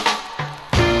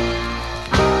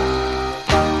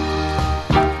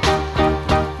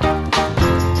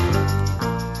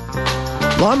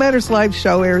 Law Matters Live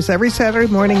Show airs every Saturday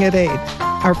morning at 8.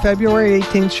 Our February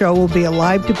 18th show will be a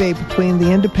live debate between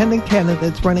the independent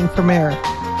candidates running for mayor.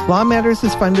 Law Matters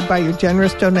is funded by your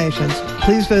generous donations.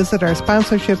 Please visit our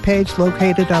sponsorship page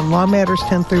located on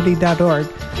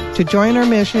lawmatters1030.org to join our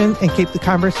mission and keep the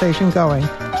conversation going.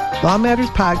 Law Matters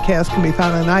podcast can be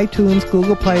found on iTunes,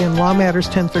 Google Play, and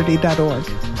lawmatters1030.org.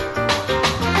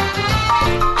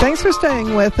 Thanks for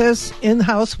staying with us.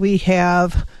 In-house, we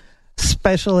have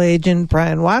Special Agent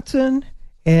Brian Watson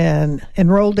and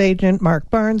Enrolled Agent Mark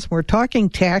Barnes. We're talking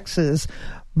taxes,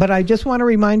 but I just want to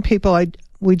remind people,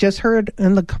 we just heard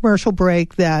in the commercial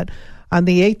break that on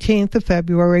the 18th of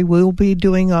February, we'll be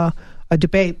doing a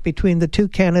debate between the two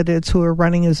candidates who are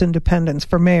running as independents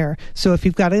for mayor. So if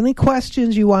you've got any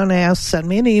questions you want to ask, send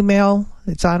me an email.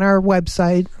 It's on our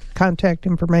website, contact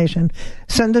information.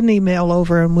 Send an email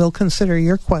over and we'll consider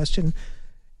your question.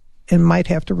 And might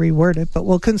have to reword it, but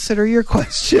we'll consider your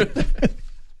question.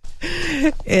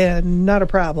 And not a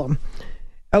problem.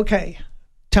 Okay.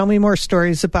 Tell me more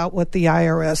stories about what the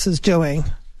IRS is doing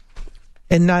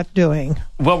and not doing.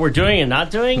 What we're doing and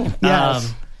not doing?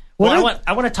 Yes. I want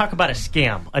to talk about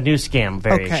a new scam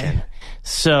variation. Okay.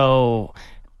 So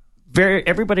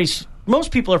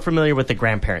most people are familiar with the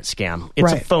grandparent scam.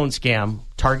 It's right. A phone scam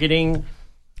targeting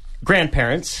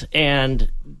grandparents, and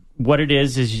what it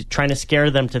is trying to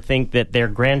scare them to think that their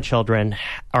grandchildren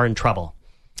are in trouble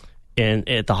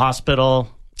at the hospital,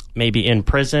 maybe in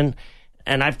prison.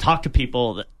 And I've talked to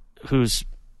people whose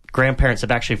grandparents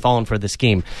have actually fallen for the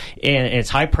scheme. And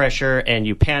it's high pressure, and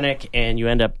you panic, and you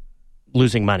end up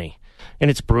losing money.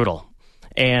 And it's brutal.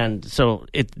 And so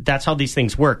that's how these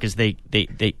things work, is they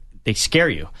scare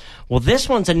you. Well, this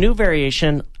one's a new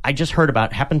variation I just heard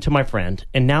about, happened to my friend,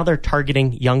 and now they're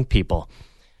targeting young people.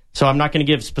 So I'm not going to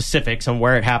give specifics on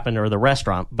where it happened or the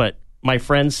restaurant, but my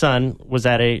friend's son was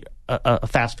at a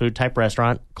fast food type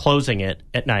restaurant, closing it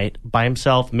at night by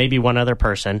himself, maybe one other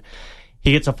person.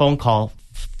 He gets a phone call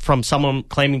from someone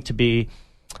claiming to be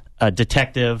a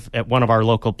detective at one of our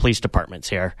local police departments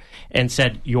here and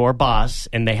said, your boss,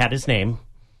 and they had his name,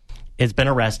 has been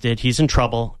arrested. He's in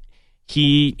trouble.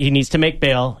 He needs to make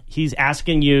bail. He's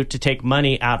asking you to take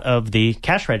money out of the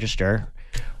cash register,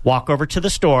 walk over to the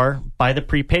store, buy the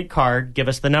prepaid card, give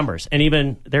us the numbers. And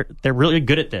even they're really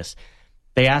good at this.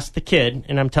 They ask the kid,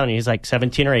 and I'm telling you, he's like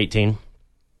 17 or 18,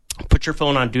 put your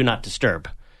phone on Do Not Disturb,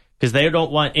 because they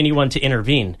don't want anyone to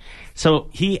intervene. So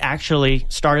he actually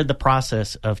started the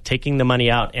process of taking the money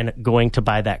out and going to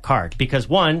buy that card. Because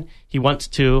one,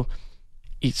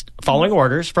 he's following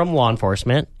orders from law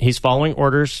enforcement. He's following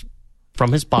orders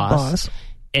from his boss.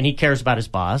 And he cares about his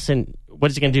boss. And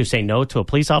what is he going to do? Say no to a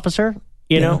police officer?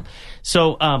 You know?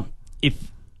 So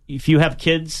if you have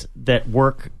kids that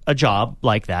work a job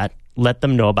like that, let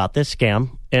them know about this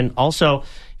scam. And also,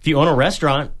 if you own a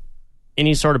restaurant,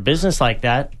 any sort of business like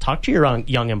that, talk to your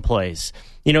young employees.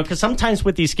 You know, because sometimes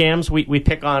with these scams, we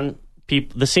pick on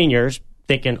people, the seniors,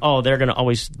 thinking, oh, they're going to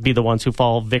always be the ones who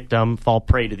fall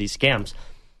prey to these scams.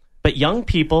 But young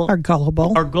people are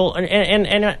gullible,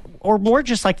 and or more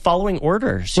just like following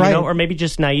orders, you know, or maybe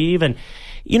just naive. And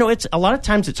you know, it's a lot of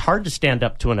times it's hard to stand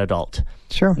up to an adult.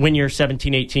 Sure. When you're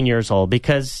 17, 18 years old,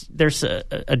 because there's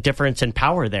a difference in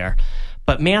power there.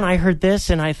 But man, I heard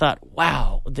this and I thought,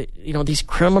 wow, these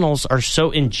criminals are so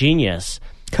ingenious.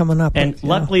 Coming up. And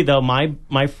luckily, though,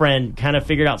 my friend kind of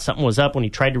figured out something was up when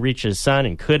he tried to reach his son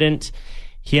and couldn't.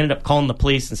 He ended up calling the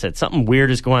police and said something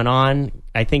weird is going on.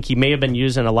 I think he may have been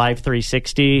using a Live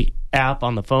 360 app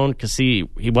on the phone because he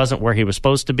wasn't where he was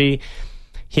supposed to be.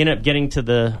 He ended up getting to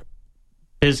the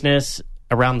business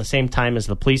around the same time as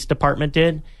the police department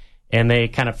did, and they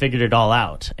kind of figured it all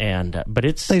out. And but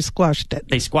they squashed it.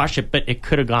 They squashed it, but it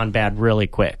could have gone bad really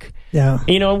quick. Yeah.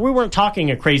 We weren't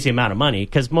talking a crazy amount of money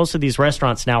because most of these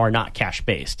restaurants now are not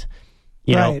cash-based.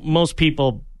 Right. Most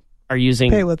people are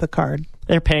using... Pay with a card.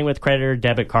 They're paying with credit or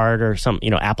debit card or some,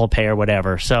 Apple Pay or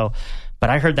whatever. So, but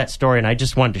I heard that story and I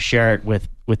just wanted to share it with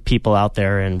people out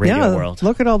there in radio world.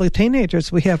 Look at all the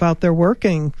teenagers we have out there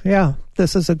working. Yeah,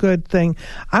 this is a good thing.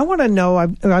 I want to know,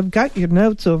 I've got your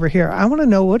notes over here. I want to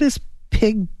know, what is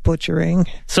pig butchering?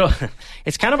 So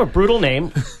it's kind of a brutal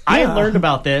name. I learned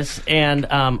about this and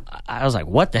I was like,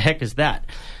 what the heck is that?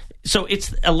 So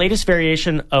it's a latest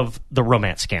variation of the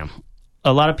romance scam.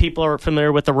 A lot of people are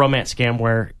familiar with the romance scam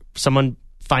where someone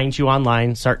finds you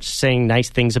online, starts saying nice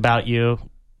things about you.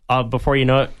 Before you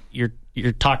know it,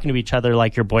 you're talking to each other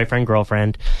like your boyfriend,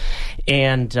 girlfriend.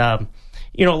 And, a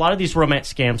lot of these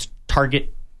romance scams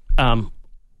target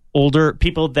older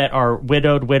people that are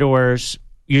widowed, widowers,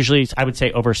 usually I would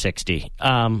say over 60.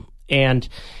 And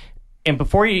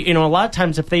before a lot of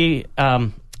times if they,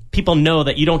 people know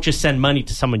that you don't just send money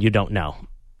to someone you don't know.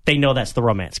 They know that's the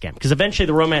romance scam because eventually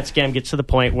the romance scam gets to the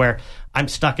point where I'm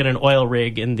stuck in an oil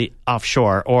rig in the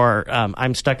offshore, or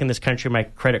I'm stuck in this country, my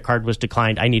credit card was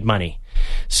declined, I need money.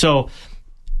 So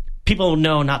people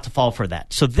know not to fall for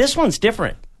that. So this one's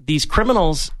different. These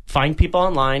criminals find people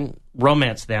online,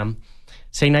 romance them,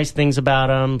 say nice things about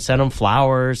them, send them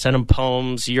flowers, send them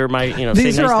poems. You're my,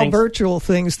 These say are nice all things. Virtual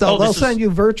things, though. They'll send you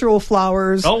virtual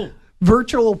flowers.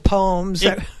 Virtual poems.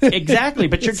 Exactly,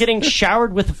 but you're getting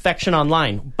showered with affection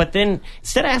online. But then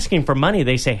instead of asking for money,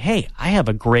 they say, hey, I have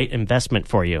a great investment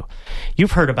for you.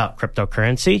 You've heard about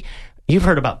cryptocurrency. You've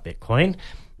heard about Bitcoin.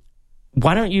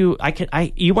 Why don't you,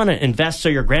 you want to invest so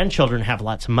your grandchildren have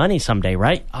lots of money someday,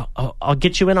 right? I'll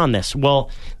get you in on this. Well,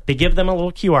 they give them a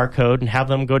little QR code and have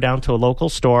them go down to a local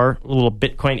store, a little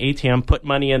Bitcoin ATM, put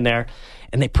money in there,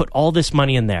 and they put all this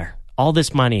money in there. All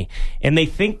this money, and they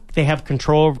think they have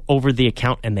control over the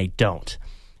account, and they don't.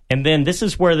 And then this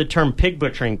is where the term pig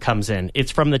butchering comes in. It's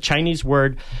from the Chinese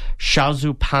word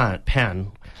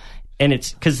shaozupan, and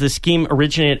it's because the scheme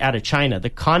originated out of China. The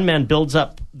con man builds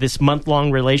up this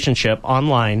month-long relationship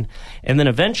online, and then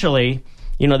eventually,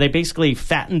 they basically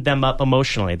fattened them up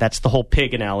emotionally. That's the whole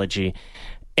pig analogy.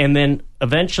 And then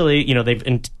eventually,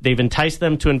 they've enticed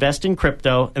them to invest in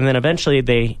crypto, and then eventually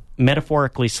they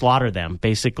metaphorically slaughter them,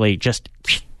 basically just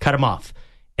cut them off,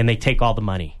 and they take all the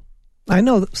money. I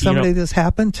know somebody this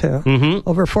happened to. Mm-hmm.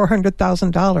 Over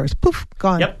 $400,000. Poof,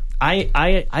 gone. Yep.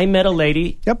 I met a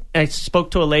lady. Yep. I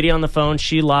spoke to a lady on the phone.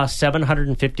 She lost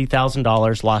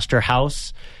 $750,000, lost her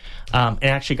house, and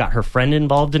actually got her friend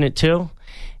involved in it too.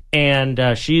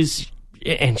 And she's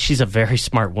a very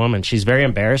smart woman. She's very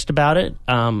embarrassed about it.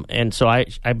 And so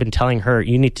I've been telling her,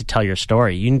 you need to tell your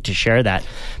story. You need to share that.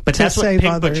 But that's what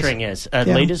pig butchering is.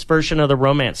 Latest version of the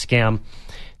romance scam.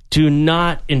 Do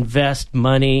not invest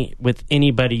money with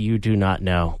anybody you do not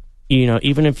know.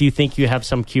 Even if you think you have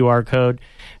some QR code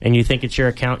and you think it's your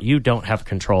account, you don't have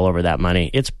control over that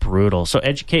money. It's brutal. So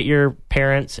educate your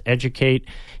parents, educate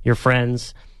your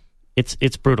friends.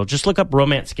 It's brutal. Just look up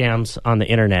romance scams on the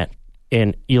internet,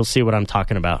 and you'll see what I'm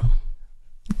talking about.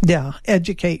 Yeah,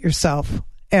 educate yourself.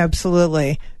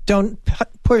 Absolutely. Don't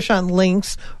push on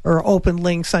links or open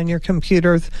links on your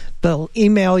computer. They'll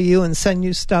email you and send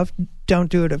you stuff. Don't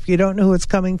do it. If you don't know who it's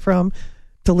coming from,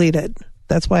 delete it.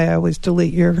 That's why I always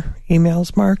delete your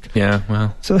emails, Mark. Yeah,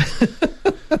 well, so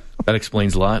that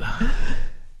explains a lot.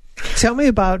 Tell me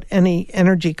about any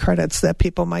energy credits that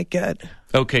people might get.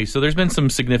 Okay, so there's been some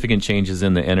significant changes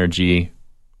in the energy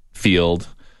field.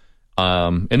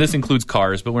 And this includes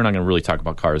cars, but we're not going to really talk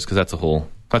about cars because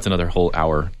that's another whole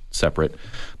hour separate.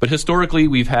 But historically,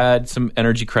 we've had some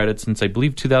energy credits since I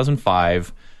believe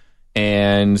 2005,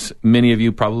 and many of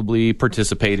you probably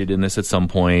participated in this at some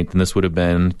point. And this would have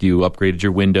been you upgraded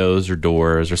your windows or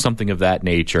doors or something of that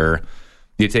nature.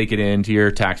 You take it into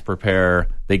your tax preparer,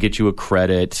 they get you a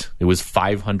credit. It was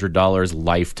 $500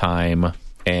 lifetime,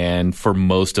 and for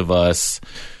most of us,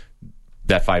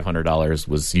 that $500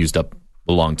 was used up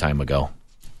a long time ago,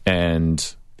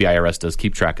 and the IRS does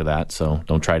keep track of that, so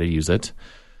don't try to use it.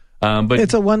 But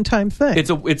it's a one-time thing.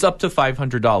 It's up to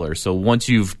 $500. So once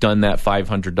you've done that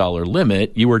 $500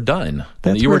 limit, you are done.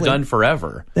 You are done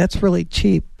forever. That's really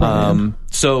cheap.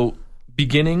 So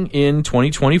beginning in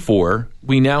 2024,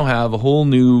 we now have a whole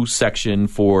new section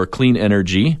for clean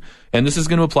energy, and this is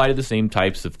going to apply to the same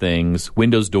types of things: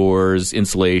 windows, doors,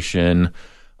 insulation.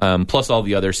 Plus all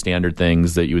the other standard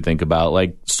things that you would think about,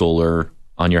 like solar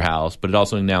on your house. But it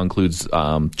also now includes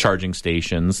charging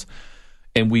stations.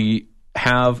 And we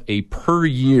have a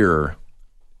per-year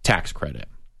tax credit.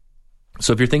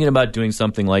 So if you're thinking about doing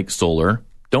something like solar,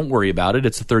 don't worry about it.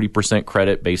 It's a 30%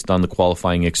 credit based on the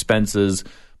qualifying expenses,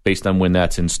 based on when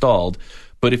that's installed.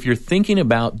 But if you're thinking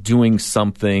about doing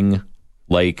something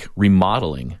like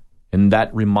remodeling, and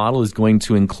that remodel is going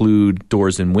to include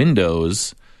doors and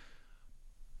windows,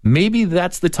 maybe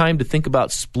that's the time to think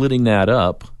about splitting that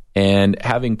up and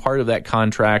having part of that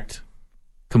contract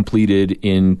completed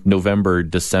in November,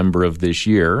 December of this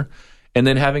year, and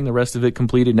then having the rest of it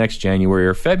completed next January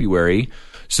or February,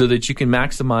 so that you can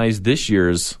maximize this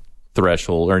year's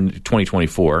threshold, or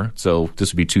 2024, so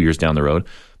this would be 2 years down the road,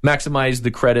 maximize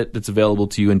the credit that's available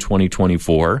to you in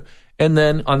 2024, and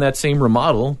then on that same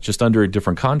remodel, just under a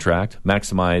different contract,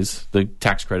 maximize the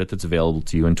tax credit that's available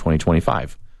to you in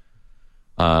 2025.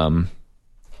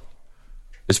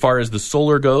 As far as the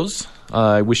solar goes,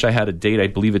 I wish I had a date. I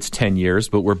believe it's 10 years,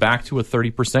 but we're back to a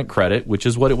 30% credit, which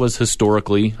is what it was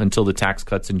historically until the Tax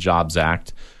Cuts and Jobs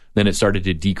Act. Then it started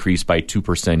to decrease by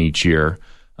 2% each year.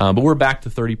 But we're back to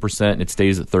 30%, and it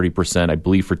stays at 30%, I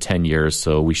believe, for 10 years.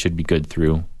 So we should be good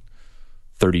through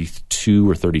 32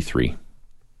 or 33.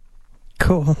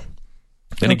 Cool.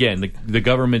 And again, the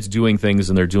government's doing things,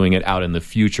 and they're doing it out in the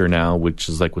future now, which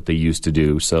is like what they used to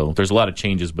do. So there's a lot of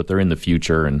changes, but they're in the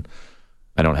future, and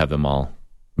I don't have them all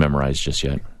memorized just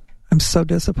yet. I'm so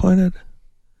disappointed.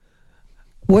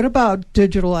 What about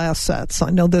digital assets?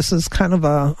 I know this is kind of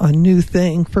a new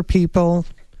thing for people.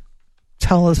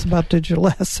 Tell us about digital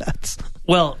assets.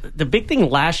 Well, the big thing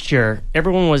last year,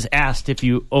 everyone was asked if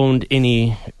you owned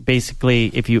any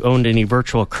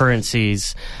virtual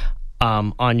currencies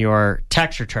on your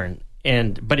tax return.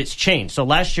 But it's changed. So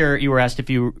last year you were asked if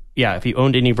you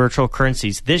owned any virtual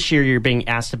currencies. This year you're being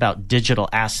asked about digital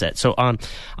assets. So on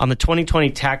the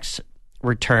 2020 tax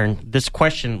return, this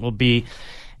question will be,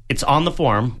 it's on the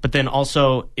form, but then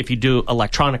also if you do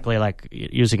electronically, like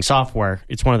using software,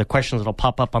 it's one of the questions that'll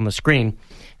pop up on the screen,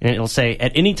 and it'll say,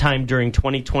 at any time during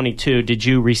 2022, did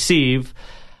you receive,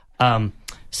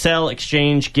 sell,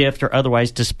 exchange, gift, or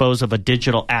otherwise dispose of a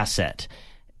digital asset?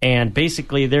 And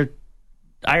basically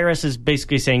IRS is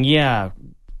basically saying, yeah,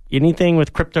 anything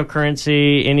with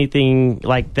cryptocurrency, anything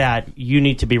like that, you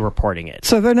need to be reporting it.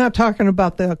 So they're not talking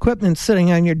about the equipment sitting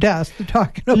on your desk. They're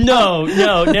talking about...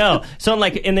 No.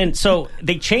 So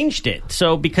they changed it.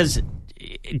 So because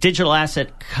digital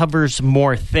asset covers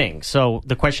more things. So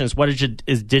the question is, what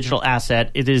is digital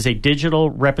asset? It is a digital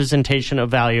representation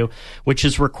of value, which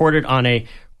is recorded on a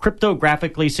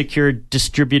cryptographically secured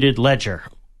distributed ledger.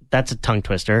 That's a tongue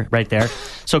twister right there.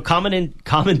 So common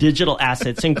digital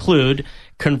assets include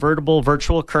convertible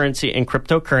virtual currency and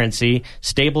cryptocurrency,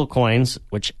 stable coins,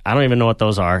 which I don't even know what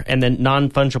those are, and then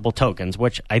non-fungible tokens,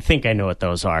 which I think I know what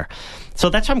those are. So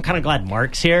that's why I'm kind of glad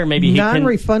Mark's here. Maybe he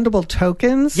non-refundable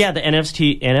tokens? Yeah, the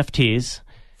NFTs.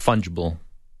 Fungible.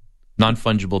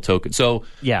 Non-fungible tokens. So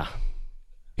yeah.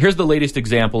 Here's the latest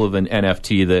example of an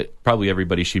NFT that probably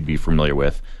everybody should be familiar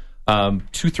with.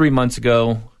 2-3 months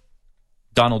ago,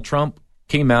 Donald Trump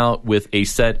came out with a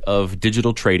set of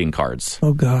digital trading cards.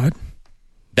 Oh, God.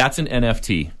 That's an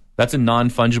NFT. That's a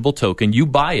non-fungible token. You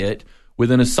buy it with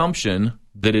an assumption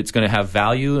that it's going to have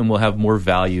value and will have more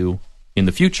value in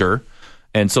the future.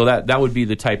 And so that would be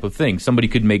the type of thing. Somebody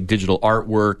could make digital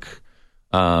artwork,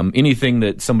 anything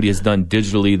that somebody has done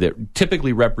digitally that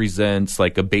typically represents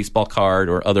like a baseball card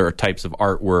or other types of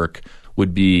artwork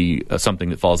would be something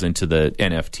that falls into the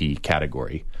NFT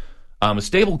category. A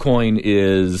stable coin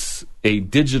is a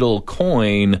digital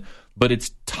coin, but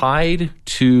it's tied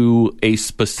to a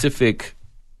specific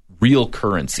real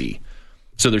currency.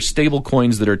 So there's stable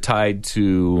coins that are tied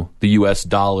to the US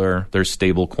dollar. There's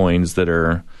stable coins that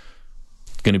are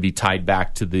going to be tied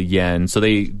back to the yen. So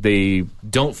they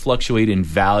don't fluctuate in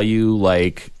value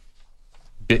like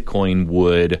Bitcoin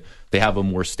would. They have a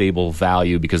more stable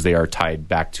value because they are tied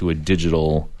back to a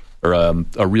digital or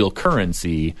a real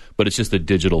currency, but it's just a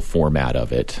digital format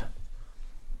of it.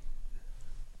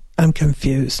 I'm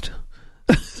confused.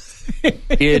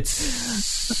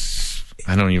 It's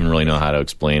I don't even really know how to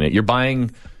explain it. You're buying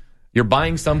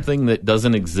something that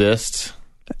doesn't exist,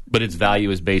 but its value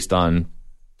is based on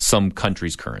some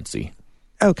country's currency.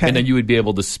 Okay. And then you would be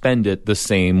able to spend it the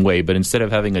same way, but instead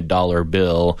of having a dollar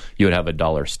bill, you would have a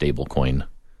dollar stable coin.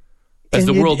 As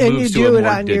the world moves to a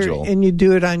more digital. And you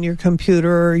do it on your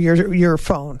computer or your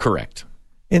phone. Correct.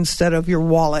 Instead of your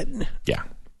wallet. Yeah.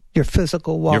 Your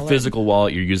physical wallet. Your physical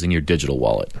wallet, you're using your digital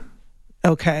wallet.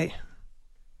 Okay.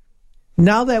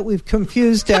 Now that we've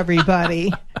confused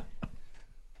everybody,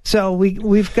 so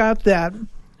we've got that.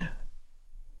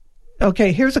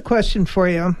 Okay, here's a question for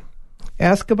you.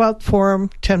 Ask about Form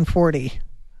 1040.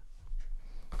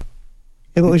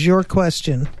 It was your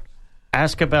question.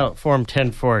 Ask about Form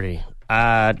 1040.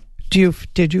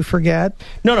 Did you forget?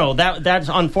 No. That's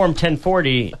on Form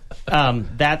 1040.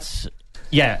 That's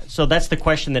Yeah, so that's the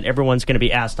question that everyone's going to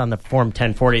be asked on the Form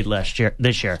 1040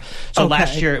 this year. So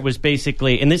last year it was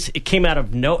basically, and it came out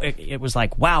of it was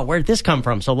like, wow, where did this come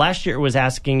from? So last year it was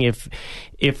asking if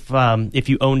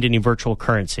you owned any virtual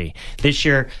currency. This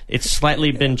year it's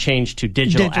slightly been changed to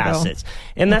digital assets.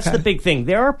 And that's the big thing.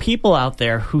 There are people out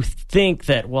there who think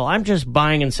that, well, I'm just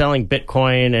buying and selling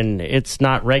Bitcoin and it's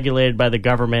not regulated by the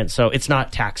government, so it's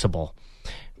not taxable.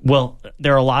 Well,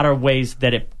 there are a lot of ways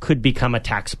that it could become a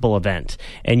taxable event,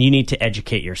 and you need to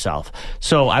educate yourself.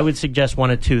 So I would suggest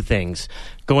one of two things: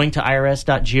 going to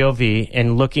irs.gov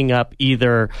and looking up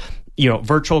either,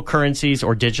 virtual currencies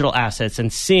or digital assets,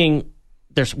 and seeing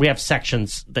we have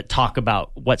sections that talk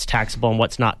about what's taxable and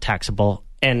what's not taxable.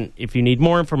 And if you need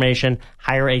more information,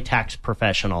 hire a tax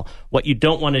professional. What you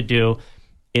don't want to do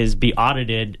is be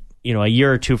audited a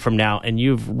year or two from now, and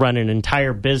you've run an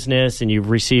entire business and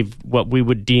you've received what we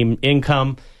would deem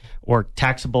income or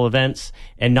taxable events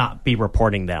and not be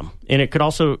reporting them. And it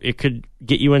could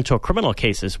get you into a criminal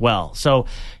case as well. So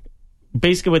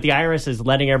basically what the IRS is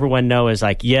letting everyone know is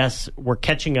like, yes, we're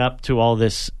catching up to all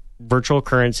this virtual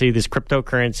currency, this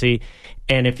cryptocurrency,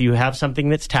 and if you have something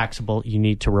that's taxable, you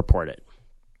need to report it.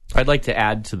 I'd like to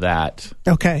add to that.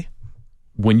 Okay.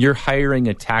 When you're hiring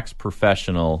a tax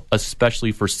professional,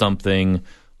 especially for something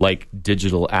like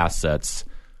digital assets,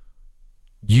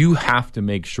 you have to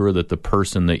make sure that the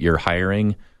person that you're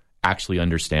hiring actually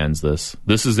understands this.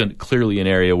 This is clearly an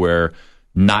area where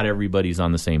not everybody's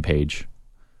on the same page.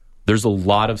 There's a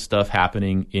lot of stuff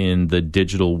happening in the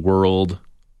digital world,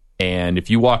 and if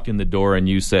you walked in the door and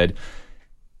you said,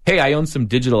 hey, I own some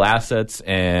digital assets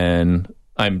and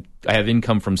I have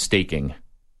income from staking,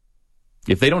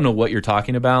 if they don't know what you're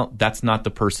talking about, that's not the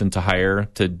person to hire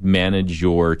to manage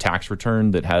your tax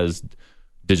return that has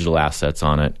digital assets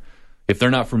on it. If they're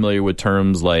not familiar with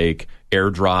terms like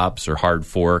airdrops or hard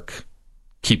fork,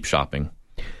 keep shopping.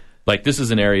 Like, this is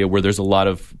an area where there's a lot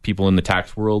of people in the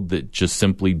tax world that just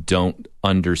simply don't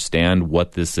understand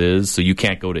what this is. So you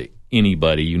can't go to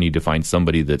anybody. You need to find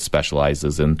somebody that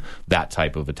specializes in that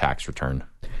type of a tax return.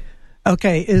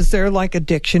 Okay, is there like a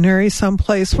dictionary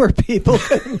someplace where people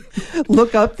can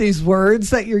look up these words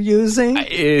that you're using?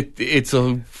 It's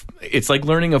like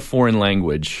learning a foreign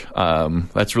language.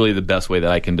 That's really the best way that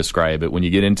I can describe it. When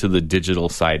you get into the digital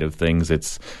side of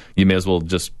things, you may as well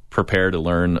just prepare to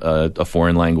learn a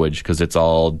foreign language, because it's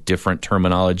all different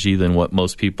terminology than what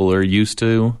most people are used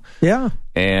to. Yeah,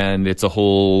 and it's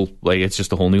it's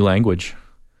just a whole new language.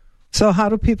 So how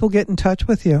do people get in touch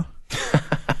with you?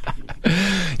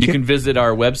 You can visit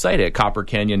our website at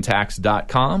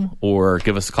coppercanyontax.com or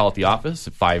give us a call at the office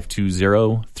at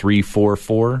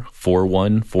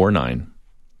 520-344-4149.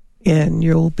 And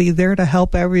you'll be there to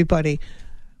help everybody.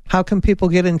 How can people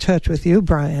get in touch with you,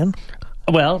 Brian?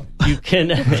 Well, you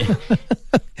can...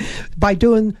 By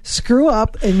doing Screw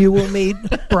Up, and you will meet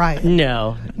Brian.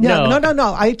 No.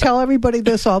 I tell everybody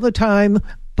this all the time.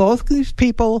 Both these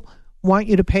people want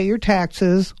you to pay your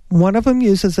taxes. One of them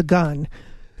uses a gun.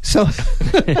 So,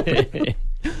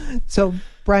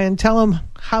 Brian, tell them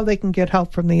how they can get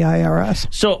help from the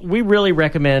IRS. So we really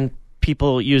recommend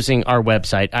people using our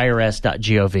website,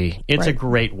 irs.gov. It's a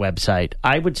great website.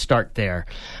 I would start there.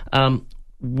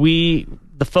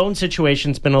 The phone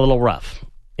situation's been a little rough.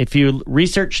 If you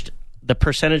researched the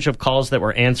percentage of calls that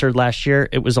were answered last year,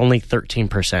 it was only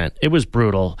 13%. It was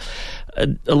brutal.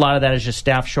 A lot of that is just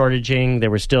staff shortaging. There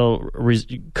was still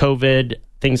COVID,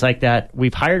 things like that.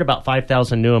 We've hired about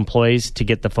 5,000 new employees to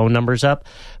get the phone numbers up,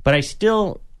 but I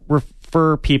still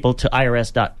refer people to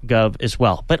irs.gov as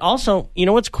well. But also, you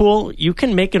know what's cool? You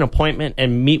can make an appointment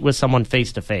and meet with someone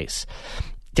face-to-face.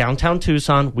 Downtown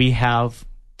Tucson, we have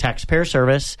taxpayer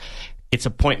service. It's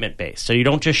appointment-based, so you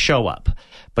don't just show up.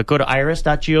 But go to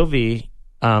irs.gov,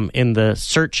 in the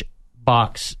search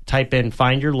box, type in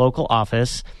Find Your Local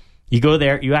Office. You go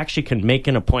there, you actually can make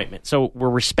an appointment. So we're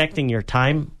respecting your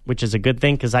time, which is a good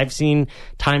thing, because I've seen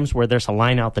times where there's a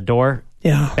line out the door.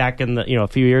 Yeah. Back in a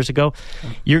few years ago.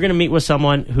 You're going to meet with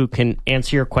someone who can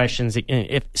answer your questions,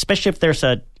 especially if there's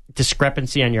a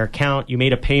discrepancy on your account. You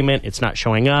made a payment, it's not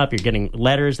showing up, you're getting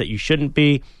letters that you shouldn't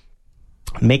be.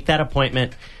 Make that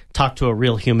appointment, talk to a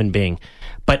real human being.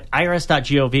 But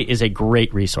irs.gov is a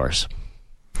great resource.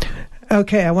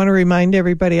 Okay, I want to remind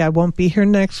everybody I won't be here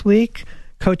next week.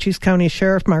 Cochise County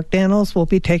Sheriff Mark Daniels will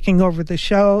be taking over the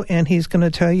show, and he's going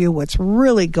to tell you what's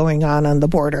really going on the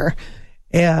border.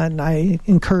 And I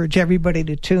encourage everybody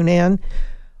to tune in.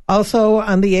 Also,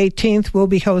 on the 18th, we'll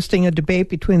be hosting a debate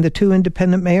between the two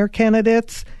independent mayor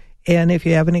candidates. And if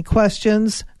you have any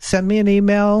questions, send me an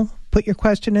email. Put your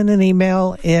question in an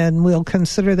email, and we'll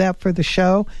consider that for the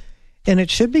show. And it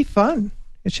should be fun.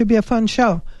 It should be a fun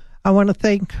show. I want to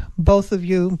thank both of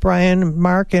you, Brian,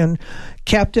 Mark, and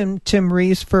Captain Tim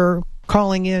Reese, for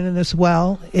calling in as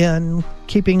well and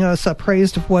keeping us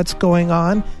appraised of what's going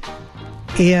on.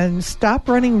 And stop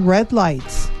running red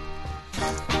lights.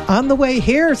 On the way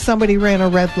here, somebody ran a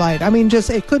red light. I mean,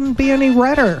 it couldn't be any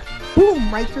redder.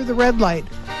 Boom, right through the red light.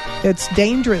 It's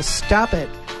dangerous. Stop it.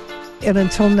 And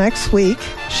until next week,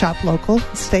 shop local,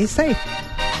 stay safe.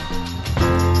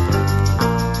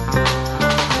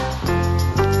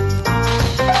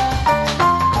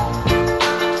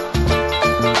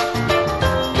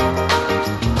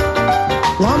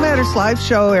 Law Matters Live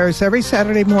show airs every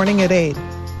Saturday morning at 8.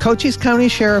 Cochise County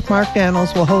Sheriff Mark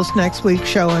Daniels will host next week's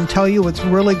show and tell you what's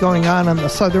really going on the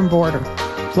southern border.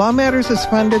 Law Matters is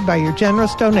funded by your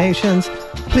generous donations.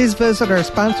 Please visit our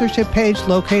sponsorship page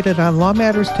located on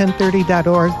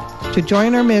lawmatters1030.org to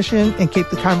join our mission and keep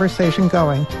the conversation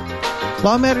going.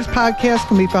 Law Matters podcast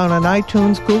can be found on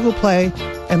iTunes, Google Play,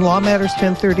 and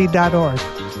lawmatters1030.org.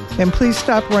 And please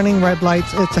stop running red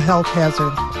lights. It's a health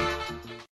hazard.